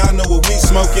 y'all know what we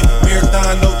smoking.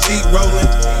 Marathon OG rolling,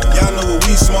 y'all know what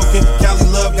we smoking. Cali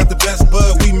Love got the best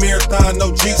bud, we Marathon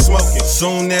OG smoking.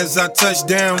 Soon as I touch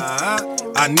down,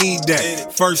 I need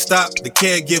that. First stop, the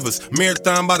caregivers.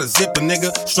 Marathon by the zipper,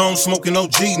 nigga. Strong smoking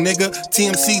OG, nigga.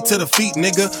 TMC to the feet,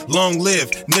 nigga. Long live,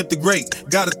 Nip the Great.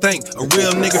 Gotta thank a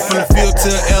real nigga from the field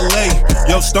to LA.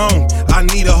 Yo, Stone, I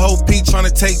need a whole P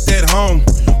tryna take that home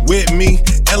with me.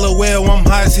 LOL, I'm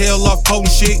high as hell off potent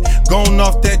shit. Going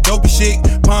off that dope shit.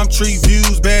 Palm tree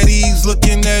views, baddies.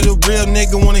 Looking at a real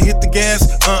nigga, wanna hit the gas?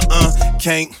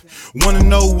 Can't. Wanna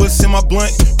know what's in my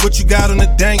blunt? What you got on the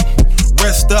dank?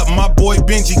 Rest up, my boy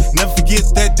Benji, never forget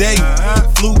that day.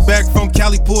 Flew back from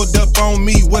Cali, pulled up on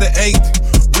me with an 8.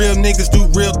 Real niggas do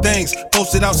real things.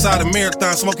 Posted outside of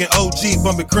Marathon, smoking OG,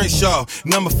 bumping Crenshaw.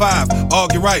 Number 5, all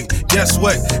get right. Guess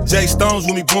what? Jay Stones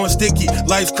with me, born sticky.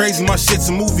 Life's crazy, my shit's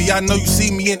a movie. I know you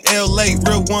see me in LA.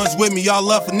 Real ones with me, y'all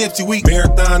love for Nipsey. We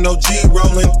Marathon OG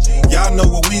rolling. Y'all know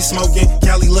what we smoking.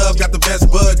 Cali Love got the best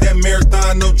bud. That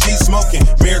Marathon OG smoking.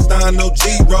 Marathon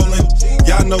OG rolling.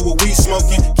 Y'all know what we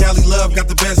smoking. Cali Love got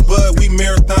the best bud. We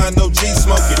Marathon OG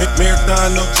smoking.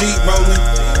 Marathon OG rolling.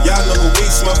 Y'all know what we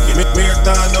smoking.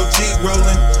 Marathon OG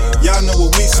rolling. Y'all know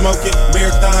what we smoking.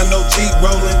 Marathon OG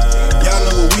rolling. Y'all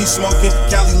know what we smoking.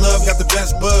 Cali Love got the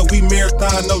best bud. We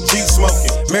Marathon OG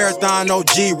smoking. Marathon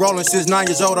OG rolling since 9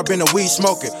 years old. I've been a weed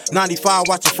smoker. 95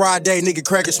 watching Friday, nigga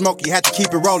cracking smoky. Had to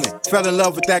keep it rolling. Fell in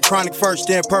love with that chronic first,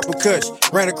 then purple kush.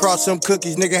 Ran across some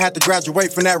cookies, nigga had to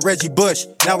graduate from that Reggie Bush.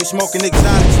 Now we smoking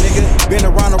exotics, nigga. Been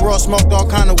around the world, smoked all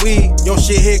kind of weed. Your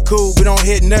shit hit cool, but don't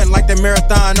hit nothing like that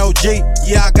Marathon OG.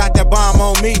 Yeah, I got that bomb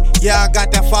on me. Yeah, I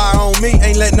got that fire on me.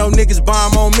 Ain't let no niggas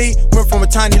bomb on me. Went from a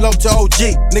tiny low to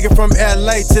OG. Nigga from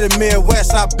LA to the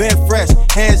Midwest, I been fresh.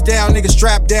 Hands down, nigga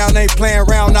strapped down, ain't playing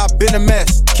around, I been a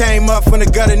mess. Came up from the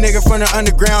gutter, nigga from the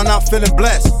underground, I'm feeling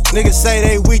blessed. Niggas say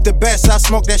they weak the best, I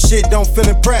smoke that shit, don't feel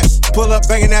impressed. Pull up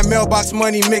banging that mailbox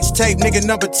money mixtape, nigga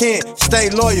number 10, stay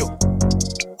loyal.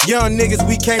 Young niggas,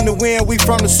 we came to win, we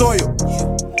from the soil.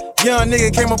 Young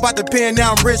nigga came up out the pen,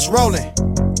 now I'm rich rolling.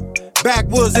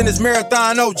 Backwoods in this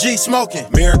Marathon OG smoking.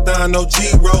 Marathon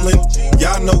OG rolling.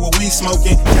 Y'all know what we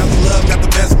smoking. Cali Love got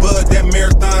the best bud. That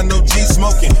Marathon OG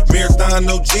smoking. Marathon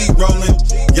OG rolling.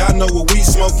 Y'all know what we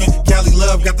smoking. Cali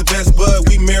Love got the best bud.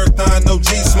 We Marathon OG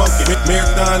smoking.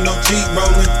 Marathon OG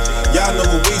rolling. Y'all know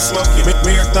what we smoking.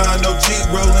 Marathon OG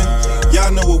rolling.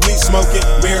 Y'all know what we smoking.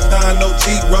 Marathon OG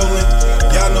rolling.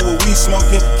 Y'all know what we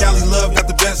smoking. Cali Love got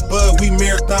the best bud. We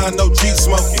Marathon OG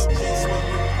smoking.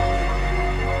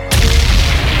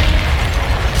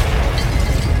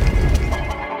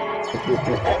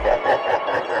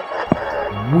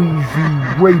 Weezy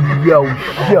Radio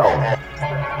Show.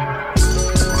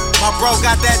 My bro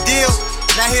got that deal,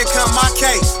 now here come my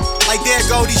case. Like there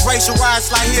go these racial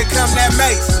riots, like here come that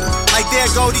mace. Like there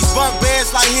go these bunk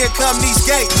beds, like here come these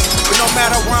gates. But no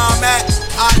matter where I'm at,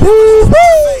 I never lose my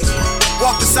faith.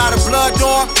 Walk inside a blood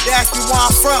dorm, they ask me where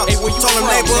I'm from. Told them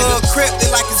neighborhood crip,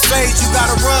 they like his fade, you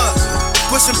gotta run.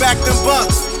 Pushing back them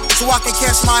bucks, so I can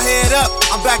catch my head up.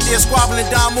 I'm back there squabbling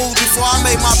down moves before I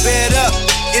made my bed up.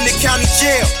 In the county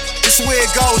jail, this is where it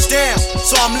goes down.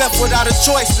 So I'm left without a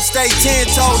choice to stay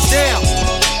 10 toes down.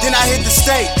 Then I hit the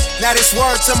state, now this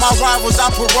word to my rivals.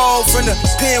 I parole from the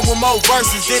pen with more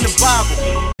verses than the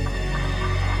Bible.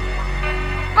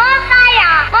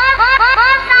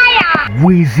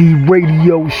 Weezy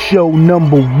Radio Show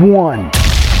number 1.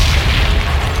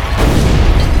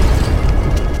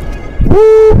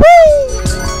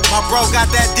 My bro got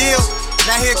that deal,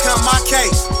 now here come my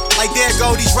case. Like there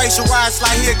go these racial riots,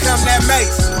 like here come that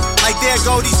mace. Like there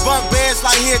go these bunk beds,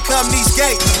 like here come these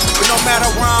gates. But no matter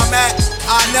where I'm at,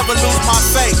 I never lose my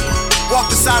faith.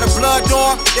 Walked inside a blood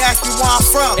dorm, they asked me where I'm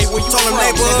from. Told them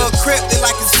neighborhood crip, they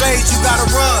like his fade, you gotta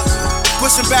run.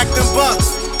 Pushing back them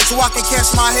bucks, so I can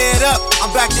catch my head up. I'm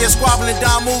back there squabbling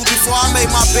down moves before I made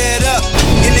my bed up.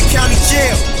 In the county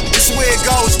jail, this is where it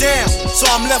goes down. So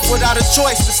I'm left without a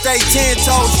choice to stay 10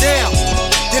 toes down.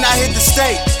 Then I hit the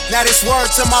state, now this word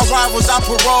to my rivals. I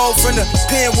parole from the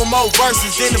pen with more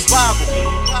verses than the Bible.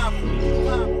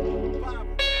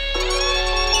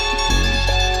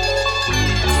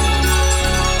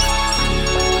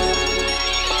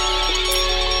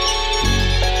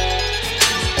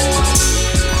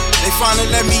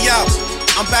 Finally let me out,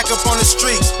 I'm back up on the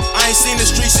streets. I ain't seen the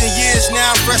streets in years,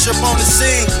 now I'm fresh up on the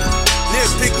scene.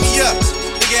 Niggas pick me up,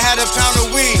 nigga had a pound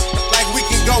of weed. Like we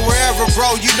can go wherever,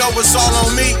 bro, you know it's all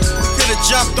on me. We could've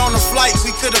jumped on the flight, we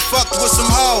could've fucked with some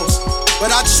hoes. But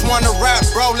I just wanna rap,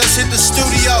 bro, let's hit the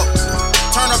studio.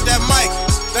 Turn up that mic,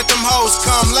 let them hoes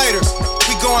come later.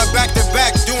 We going back to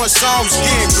back, doing songs,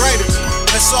 getting greater.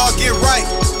 Let's all get right,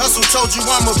 Hustle told you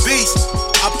I'm a beast.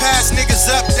 I pass niggas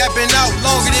up that been out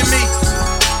longer than me.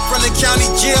 From the county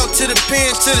jail to the pen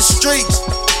to the streets.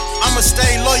 I'ma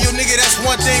stay loyal, nigga, that's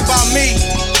one thing about me.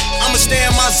 I'ma stay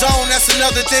in my zone, that's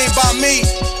another thing about me.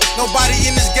 Nobody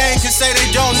in this game can say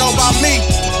they don't know about me.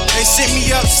 They sent me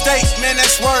upstate, man,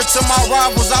 that's word to my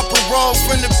rivals. I parole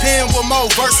from the pen with more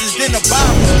verses than the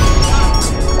Bible.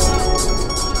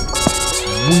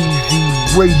 Weezy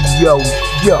Radio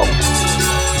Show.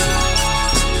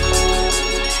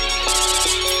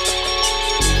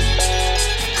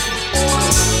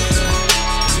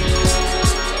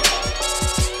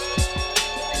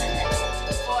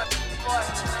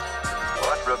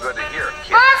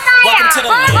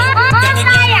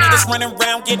 niggas running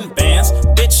around getting bands.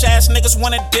 Bitch ass niggas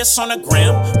wanna diss on the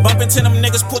gram. Bump into them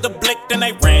niggas, pulled the blick, then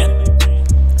they ran.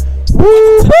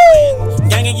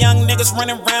 Gang of young niggas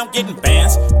running around getting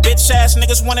bands. Bitch ass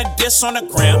niggas wanna diss on the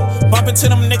gram. Bump into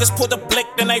them niggas, pulled the blick,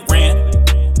 then they ran.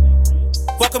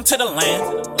 Welcome to the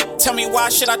land. Tell me why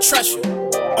should I trust you?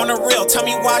 On the real, tell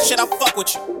me why should I fuck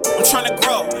with you? I'm tryna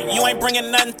grow, you ain't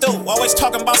bringing nothing through. Always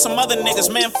talking about some other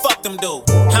niggas, man, fuck them dude.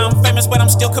 How I'm famous, but I'm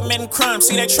still committing crimes.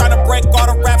 See, they tryna break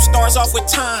all the rap stars off with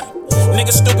time.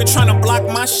 Niggas stupid tryna block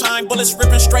my shine. Bullets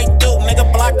ripping straight through,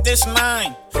 nigga block this 9.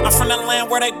 I'm from the land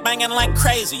where they banging like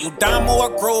crazy. You Damo or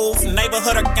Groove,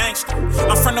 neighborhood or gangster.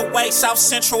 I'm from the way, South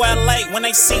Central LA. When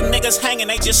they see niggas hanging,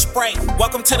 they just spray.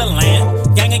 Welcome to the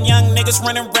land. Gang of young niggas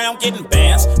running around getting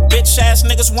bands. Bitch ass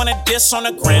niggas wanna diss on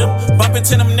the gram. Bump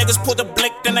into them niggas, pull the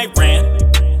blick, then they ran.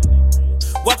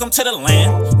 Welcome to the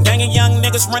land. Gang of young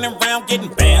niggas running around getting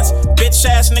bands. Bitch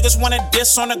ass niggas wanna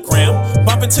diss on the gram.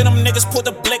 Bump into them niggas, pull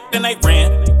the blick, then they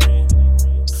ran.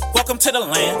 Welcome to the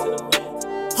land.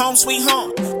 Home sweet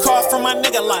home. Call from my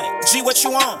nigga like, G, what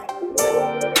you on?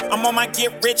 I'm on my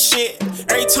get rich shit.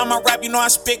 Every time I rap, you know I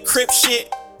spit crip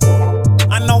shit.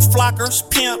 I know flockers,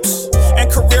 pimps,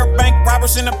 and career bank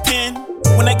robbers in the pen.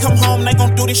 When they come home, they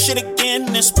gon' do this shit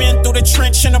again and spin through the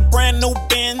trench in a brand new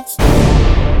Benz.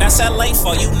 That's LA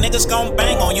for you. Niggas gon'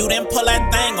 bang on you, then pull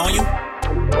that thing on you.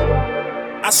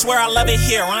 I swear I love it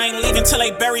here. I ain't leaving till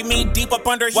they bury me deep up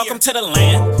under here. Welcome to the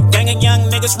land. Gang of young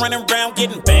niggas running around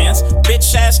getting bands.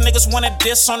 Bitch ass niggas wanna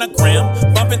diss on the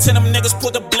gram. Bump into them niggas,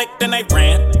 pull the blick, then they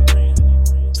ran.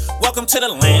 Welcome to the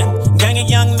land. Gang of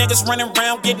young niggas running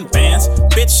around getting bands.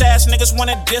 Bitch ass niggas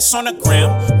wanna diss on the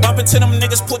gram. Bump into them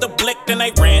niggas, pull the blick, then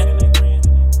they ran.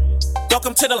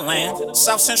 Welcome to the land.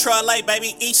 South Central LA,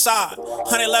 baby, East Side.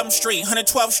 111th Street,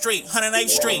 112th Street, 108th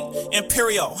Street,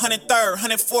 Imperial, 103rd,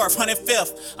 104th,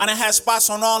 105th. I done had spots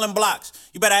on all them blocks.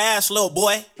 You better ask, little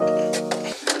boy.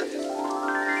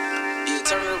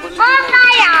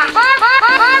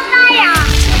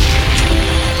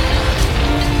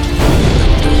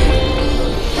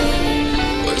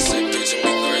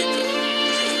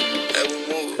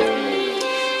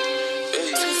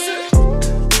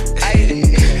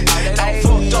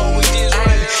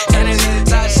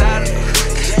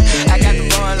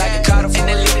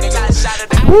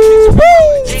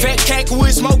 Fat cat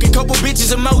wood smoking, couple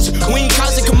bitches in motion. We ain't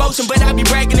causing commotion, but I be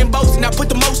bragging and boasting. I put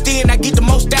the most in, I get the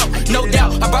most out, no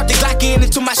doubt. I brought the Glock in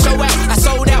into my show out. I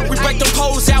sold out, we break them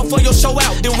poles out for your show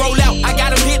out, then roll out. I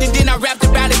got him hit and then I rapped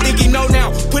about it, think he know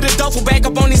now. Put a duffel bag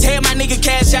up on his head, my nigga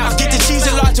cash out. Get the cheese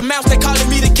in large amounts, they calling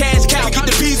me the cash cow. We get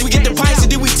the peas, we get the pints,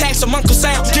 and then we tax some Uncle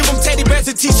Sam. Give him teddy bears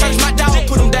and t-shirts, my dog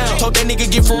put him down. Told that nigga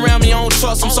get from around me, I don't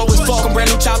trust him, so it's fuck. I'm brand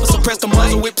new choppers, suppress the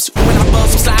muzzle whips. When I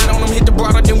buzz, some slide on them, hit the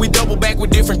broader, then we double back with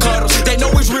different cuddles. They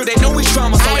know it's real, they know it's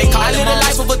drama, so they call it. I live the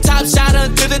life of a top shot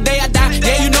until the day I die.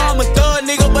 Yeah, you know I'm a thug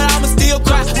nigga, but I'ma still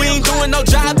cry. We ain't doing no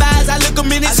drive-bys, I look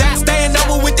 'em in his eye. Staying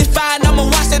over with this fire, and I'ma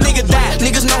watch that nigga die.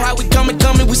 Niggas know how we coming,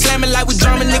 we slamming like we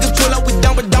drumming. Niggas pull up, we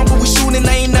dumping, we shooting,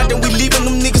 they ain't nothing. We leaving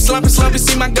them niggas slumping.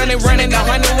 See my gun and running,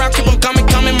 100 round, keep 'em coming,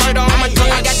 murder on my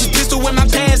gun. I got this pistol in my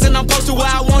pants, and I'm close to where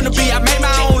I wanna be. I made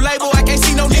my own label, I can't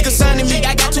see no niggas signing me.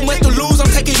 I got too much to lose,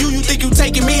 I'm taking you, you think you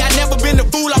taking me. I never been a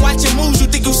fool, I watch your moves, you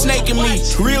think you snaking me.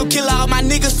 Real killer, all my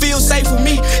niggas feel safe with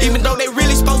me, even though they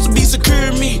really supposed to be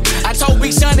securing me. I told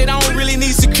Big Sean that I don't really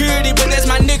need security, but that's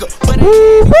my nigga. But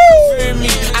they me.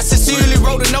 I sincerely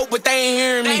wrote a note, but they ain't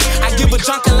hearing me. I give a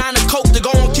drunk a line of coke to go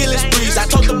on killing sprees. I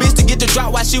told the bitch to get the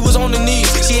drop while she was on the knees.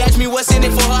 She asked me what's in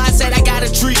it for her, I said I got a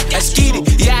treat. Let's get it.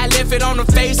 Yeah, I left it on her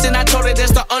face, and I told her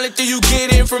that's the only thing you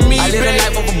get in from me. I live the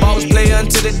life of a boss player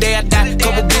until the day I die.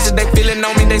 Couple bitches, they feeling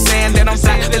on me, they saying that I'm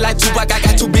fly. They like Tupac, I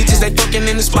got two bitches, they fucking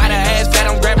in the spot. Her ass fat,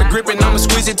 I'm grabbing, gripping, I'ma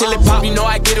squeeze it till it pop. You know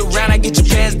I get around, I get your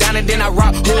pants down, and then I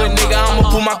rock. Hood nigga, I'ma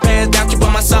pull my pants down, keep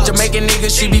on my socks. Jamaican nigga,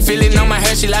 she be feeling on my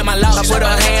hair, she like my lock. I put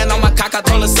her hand on my cock, I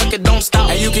told her suck it, don't stop.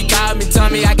 And you can call me, tell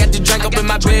me I got the drink up in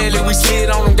my belly. We slid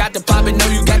on them, got the pop it, know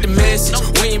you got the message.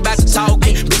 We ain't about to talk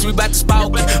it, bitch, we about to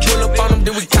spout it. Pull up on them,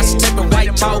 then we concentrate on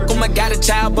white talk. I got a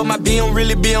child, but my B don't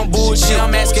really be on bullshit.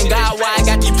 I'm asking God why I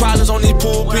got these problems on these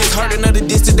pulpits. Heard another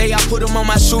diss today, I put them on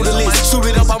my shooter list. Shoot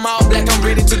it up, I'm all black, I'm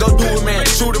ready to go do it, man.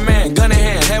 Shoot a man, gun in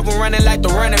hand, have him running like the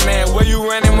running man. Where you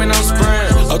running when I'm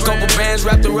spraying? A couple bands,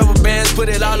 wrap the rubber bands, put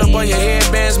it all up on your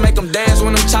headbands, make them dance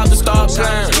when them choppers start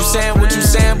playing. You saying what you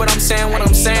saying, but I'm saying what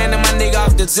I'm saying. And my nigga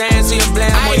off the Zan, see him blam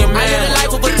on your man. I live the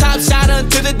life of a top shot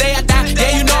until the day I die.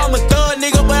 Yeah, you know I'm a thug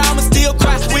nigga, but I'ma still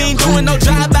cry. We ain't doing no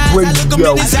drive-bys, I look 'em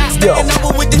in his eyes.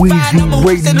 Weezy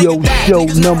Radio Show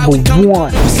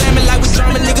 #1. We slamming like we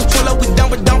drumming, niggas pull up, we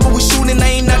dumping, we shooting,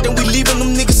 they ain't nothing. We leaving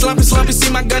them niggas slumping. See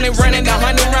my gun and running,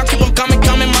 100 round, keep 'em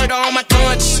coming, murder on my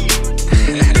conscience.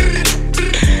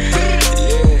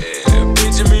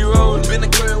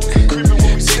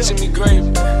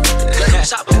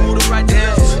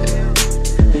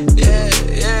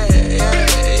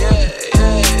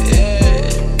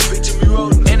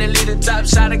 Top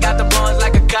shot, I got the bonds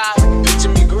like a cop. Picture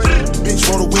me green. Bitch,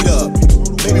 roll the weed up.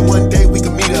 Maybe one day we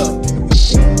can meet up.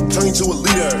 Turn you to a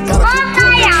leader. Gotta keep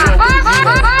going.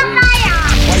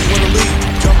 Why you wanna leave?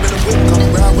 Jump in the whip, come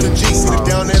ride with a G. Sit it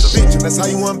down that bitch, and that's how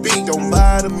you wanna be. Don't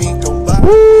lie to me, don't lie.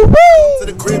 Come to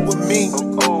the crib with me.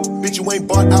 Bitch, you ain't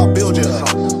bought, I'll build ya.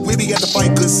 We be at the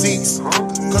fight, good seats.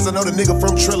 Cause I know the nigga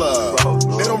from Trilla.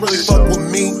 They don't really fuck with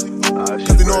me.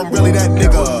 Cause they know I'm really that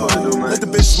nigga. Let the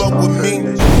bitch smoke with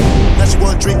me. Now she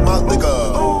wanna drink my liquor.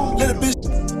 Let a bitch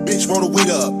roll the weed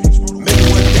up. Maybe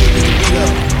one day we can meet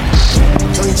up.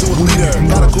 Turn you to a leader.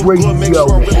 Gotta go good, make sure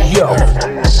I'm really here.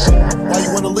 Why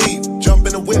you wanna leave? Jump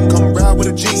in the whip, come ride with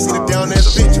a G. Sit it down that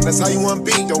bitch, and that's how you wanna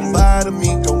be. Don't lie to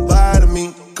me, don't lie to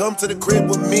me. Come to the crib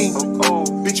with me.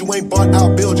 Bitch, you ain't bought,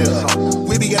 I'll build ya.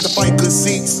 We be at the fight, good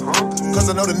seats. Cause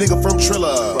I know the nigga from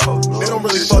Trilla. They don't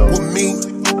really fuck with me.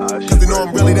 Cause they know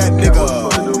I'm really that nigga.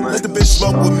 Let the bitch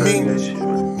smoke with me.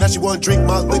 Now she wanna drink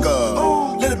my liquor.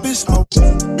 Let a bitch smoke.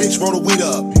 Bitch, roll the weed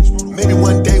up. Maybe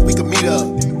one day we can meet up.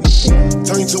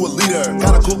 Turn you to a leader.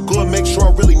 Gotta cook good, make sure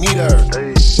I really need her.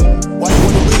 Why you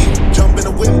wanna leave? Jump in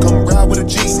the whip, come ride with a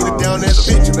G. Sit it down that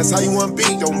bitch, and that's how you wanna be.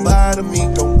 Don't lie to me,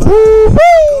 don't lie.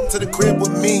 Come to the crib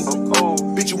with me.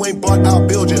 Bitch, you ain't bought, I'll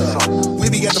build ya. We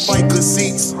be at the fight, good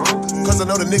seats. Cause I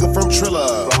know the nigga from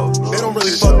Trilla. They don't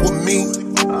really fuck with me.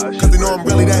 Cause they know I'm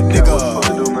really that nigga.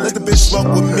 Let the bitch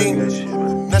smoke with me.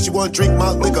 Now she wanna drink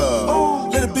my liquor.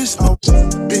 Let a bitch smoke.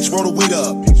 Bitch, roll the weed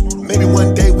up. Maybe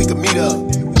one day we can meet up.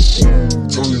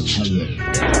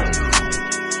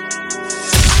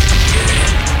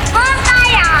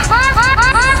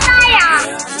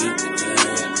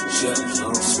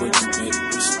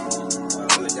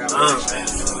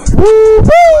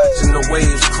 Watching the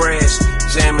waves crash,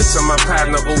 jamming to my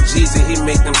partner OGs and he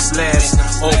make them slash.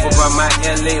 Over by my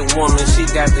LA woman, she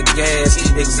got the gas,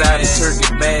 exotic turkey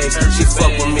bags. She fuck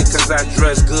with me cause I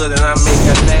dress good and I make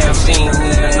her laugh. She ain't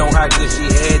even know how good she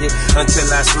had it until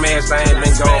I smashed. I ain't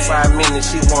been gone 5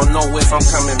 minutes, she won't know if I'm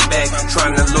coming back.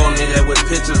 Trying to lure me there with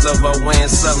pictures of her wearing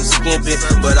something skimpy,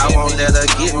 but I won't let her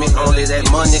get me. Only that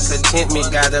money content me,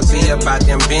 gotta be about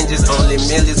them binges. Only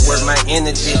millions worth my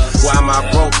energy, while my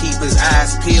bro keep his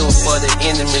eyes peeled for the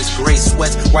enemies. Gray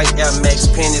sweats, white Air Max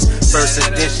pennies, first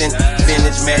edition,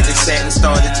 vintage magic satin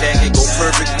starter jacket, go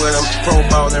perfect with them. Pro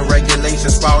ball and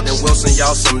regulations, Spalding Wilson,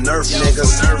 y'all some nerf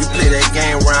niggas. You play that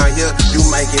game around here, you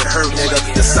might get hurt, nigga.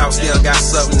 The South still got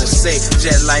something to say.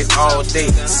 Jet life all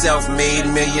day, self-made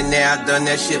millionaire. I done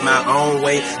that shit my own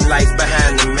way. Life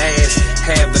behind the mask,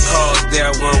 have the cars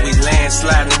there when we land.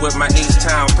 Sliding with my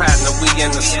H-Town partner, we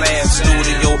in the slab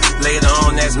studio. Later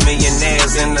on, that's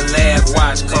millionaires in the lab.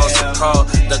 Watch cost a car,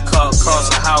 the car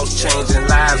cost a house. Changing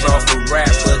lives off of rap,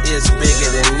 but it's bigger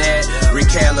than that.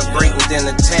 Recalibrating then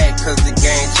attack, cause the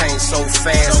game changed so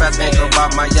fast. I think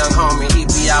about my young homie, he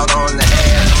be out on the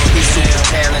ass. He's super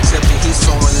talented, but he's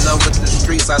so in love with the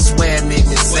streets, I swear it make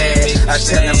me sad. I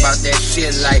tell him about that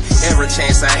shit like every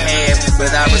chance I have,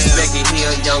 but I respect it, he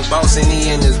a young boss and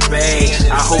he in his bag.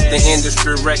 I hope the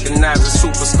industry recognizes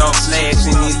superstar flags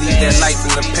and he leave that life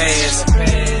in the past.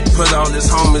 Put all his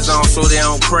homies on so they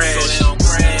don't crash.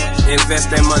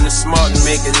 Invest that money smart and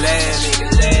make it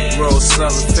last. Roll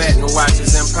something fat and watch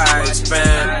his empire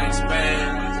expand.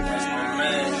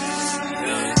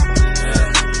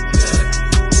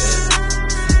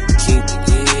 Keep the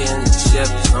gear in the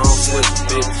Chevy, don't switch,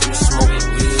 baby. You smoking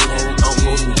weed and don't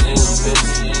go to the bitch.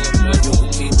 You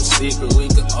can keep a secret, we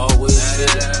can always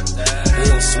get it. They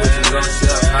ain't switching up,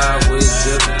 chef, highways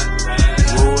different.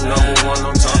 Rule number 1,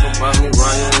 don't talk about me,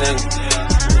 run your nigga.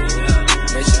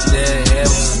 Make your dad have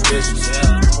some bitches.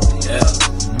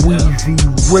 Weezy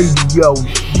Radio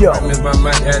Show. Remember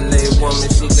my LA woman,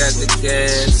 she got the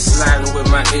gas. Sliding with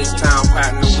my H-Town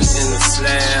partner, we in the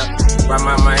slab. By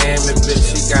my Miami bitch,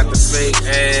 she got the fake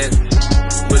ass,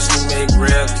 but she make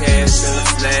real cash in the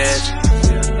flash.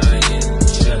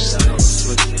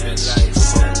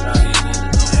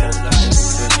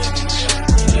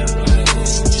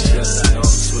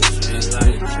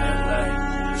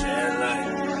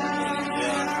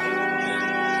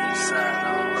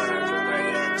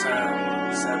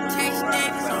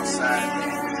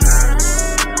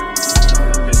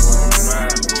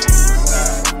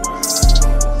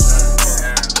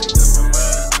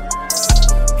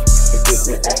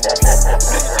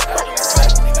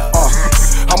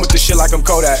 I'm with this shit like I'm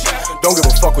Kodak. Don't give a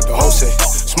fuck what the hoe say.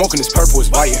 Smoking this purple is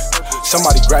biting.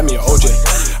 Somebody grab me an OJ.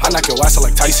 I knock your ass out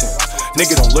like Tyson.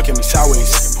 Nigga, don't look at me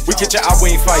sideways. We get your out,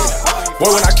 we ain't fighting.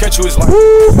 Boy, when I catch you, it's like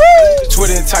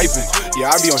Twitter and typing.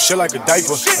 Yeah, I be on shit like a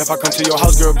diaper. If I come to your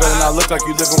house, girl, better not look like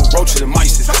you living with roaches and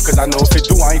mice. Cause I know if it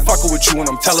do, I ain't fucking with you when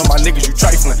I'm telling my niggas you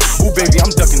trifling. Ooh, baby,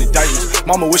 I'm ducking the diamonds.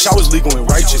 Mama wish I was legal and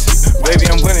righteous. Baby,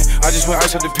 I'm winning. I just went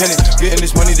ice up the pennant. Getting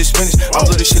this money to spend it. I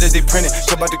blow the shit as they print it.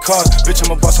 Talk about the cars. Bitch,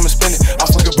 I'm a boss, I'ma spend it. I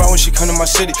fuck her bro when she come to my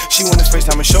city. She wanna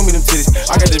FaceTime and show me them titties.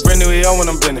 I got this brand new AO when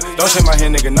I'm blending. Don't shake my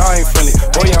hand, nigga, nah, I ain't friendly.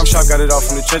 Boy, yeah, I'm sharp, got it all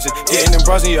from the trenches. Getting them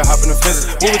bras and you're hopping the fences.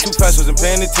 Moving too fast, wasn't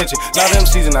paying attention. Now them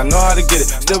season, I know how to get it.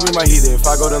 Still bring my heater if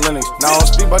I go to Linux. Now I don't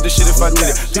speak about this shit if I did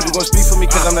it. People gon' speak for me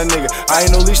cause I'm that nigga. I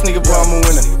ain't no leash nigga, boy, I'm a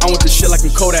winner. I'm with the shit like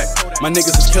I'm Kodak. My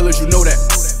niggas is killers, you know that.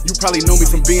 You probably know me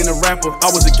from being a rapper. I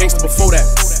was a gangster before that.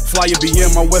 Fly your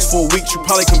BM, my West for a week. You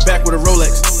probably come back with a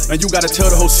Rolex. Now you gotta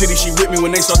tell the whole city she with me when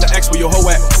they start to ask where your hoe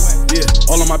at. Yeah,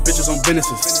 all of my bitches on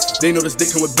businesses. They know this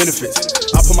dick come with benefits.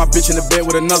 I put my bitch in the bed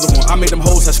with another one. I made them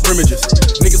hoes have scrimmages.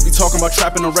 Niggas be talking about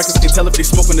trapping on records. Can't tell if they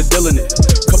smoking the deal in it.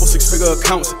 Couple 6-figure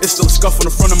accounts. It's still a scuff on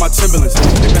the front of my Timberlands.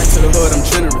 They back to the hood, I'm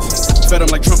generous. Fed them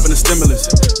like Trump in the stimulus.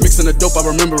 Mixing the dope, I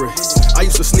remember it. I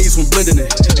used to sneeze when blending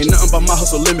it. Ain't nothing but my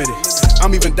hustle limited.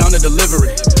 I'm even down to deliver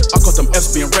it. I caught them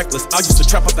F's being reckless. I used to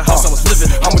trap out the house I was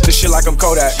living. I'm with this shit like I'm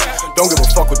Kodak. Don't give a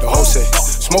fuck what the hoe say.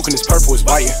 Smoking this purple is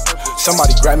biting.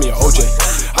 Somebody grab me a OJ.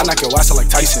 I knock your ass out like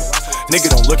Tyson. Nigga,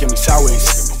 don't look at me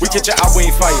sideways. We catch you out, we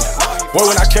ain't fighting. Boy,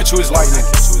 when I catch you, it's lightning.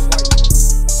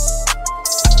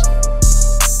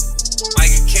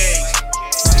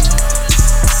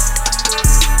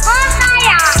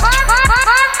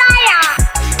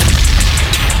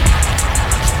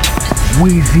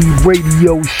 Weezy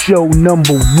Radio Show #1.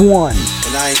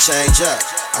 And I ain't change up,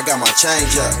 I got my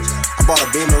change up. I bought a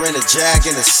Beamer and a Jag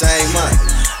in the same month.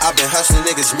 I've been hustling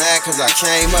niggas mad cause I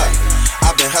came up.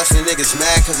 I've been hustling niggas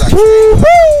mad cause I came up.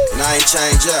 And I ain't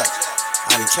change up,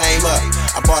 I done came up.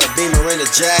 I bought a Beamer and a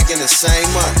Jag in the same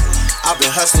month. I've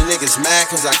been hustling niggas mad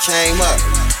cause I came up.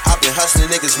 I've been hustling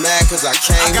niggas mad cause I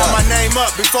came up. I got my name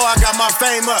up before I got my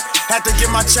fame up. Had to get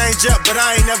my change up, but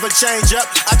I ain't never change up.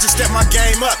 I just step my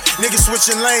game up. Niggas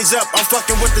switching lanes up. I'm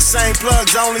fucking with the same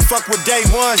plugs. I only fuck with day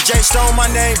ones. Jay Stone,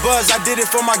 my name Buzz. I did it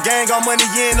for my gang. All money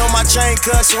in on my chain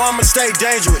cut, so I'ma stay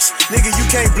dangerous. Nigga, you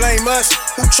can't blame us.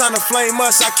 Who tryna flame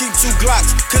us? I keep 2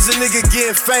 Glocks, cause a nigga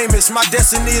getting famous. My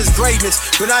destiny is greatness,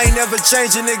 but I ain't never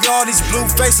changing, nigga. All these blue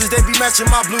faces, they be matching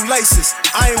my blue laces.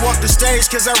 I ain't walk the stage,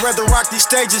 cause I'd rather rock these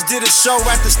stages. Did a show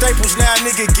at the Staples, now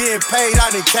nigga getting paid.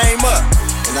 I done came up.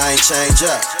 And I ain't change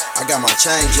up, I got my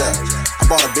change up. I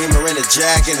bought a Beamer and a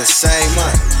Jag in the same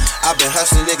month. I've been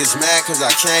hustling niggas mad cause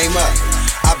I came up.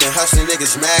 I've been hustling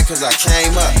niggas mad cause I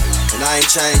came up. And I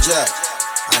ain't change up,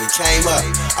 I done came up.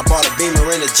 I bought a Beamer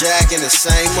and a Jag in the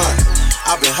same month.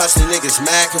 I've been hustling niggas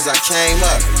mad cause I came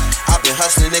up. I've been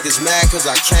hustling niggas mad cause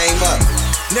I came up.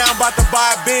 Now I'm about to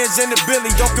buy a Benz and a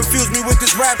Billy. Don't confuse me with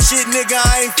this rap shit, nigga,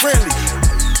 I ain't friendly.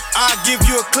 I'll give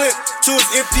you a clip, till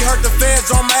it's empty, hurt the feds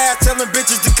on my ass, telling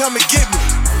bitches to come and get me.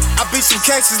 I beat some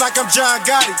cases like I'm John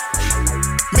Gotti.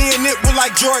 Me and Nip were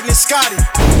like Jordan and Scotty.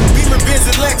 Beamer, Benz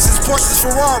and Lexus, Porsches,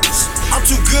 Ferraris. I'm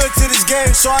too good to this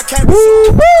game, so I can't be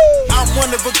sorry. I'm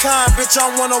one of a kind, bitch,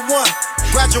 I'm 101.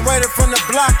 Graduated from the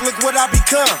block, look what I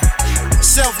become.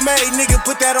 Self-made, nigga,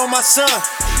 put that on my son.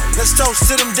 Let's toast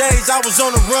to them days I was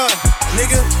on the run,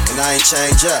 nigga. And I ain't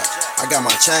change up, I got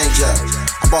my change up.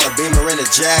 I bought a Beamer and a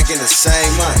Jag in the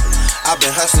same month. I've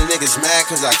been hustling niggas mad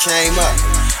cause I came up.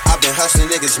 I've been hustling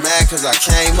niggas mad cause I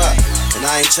came up. And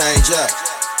I ain't change up,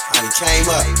 I done came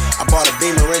up. I bought a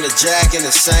Beamer and a Jag in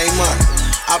the same month.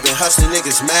 I've been hustling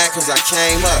niggas mad cause I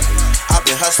came up. I've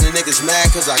been hustling niggas mad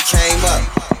cause I came up.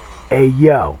 Hey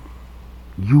yo,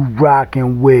 you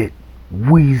rockin' with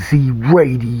Weezy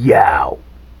Radio.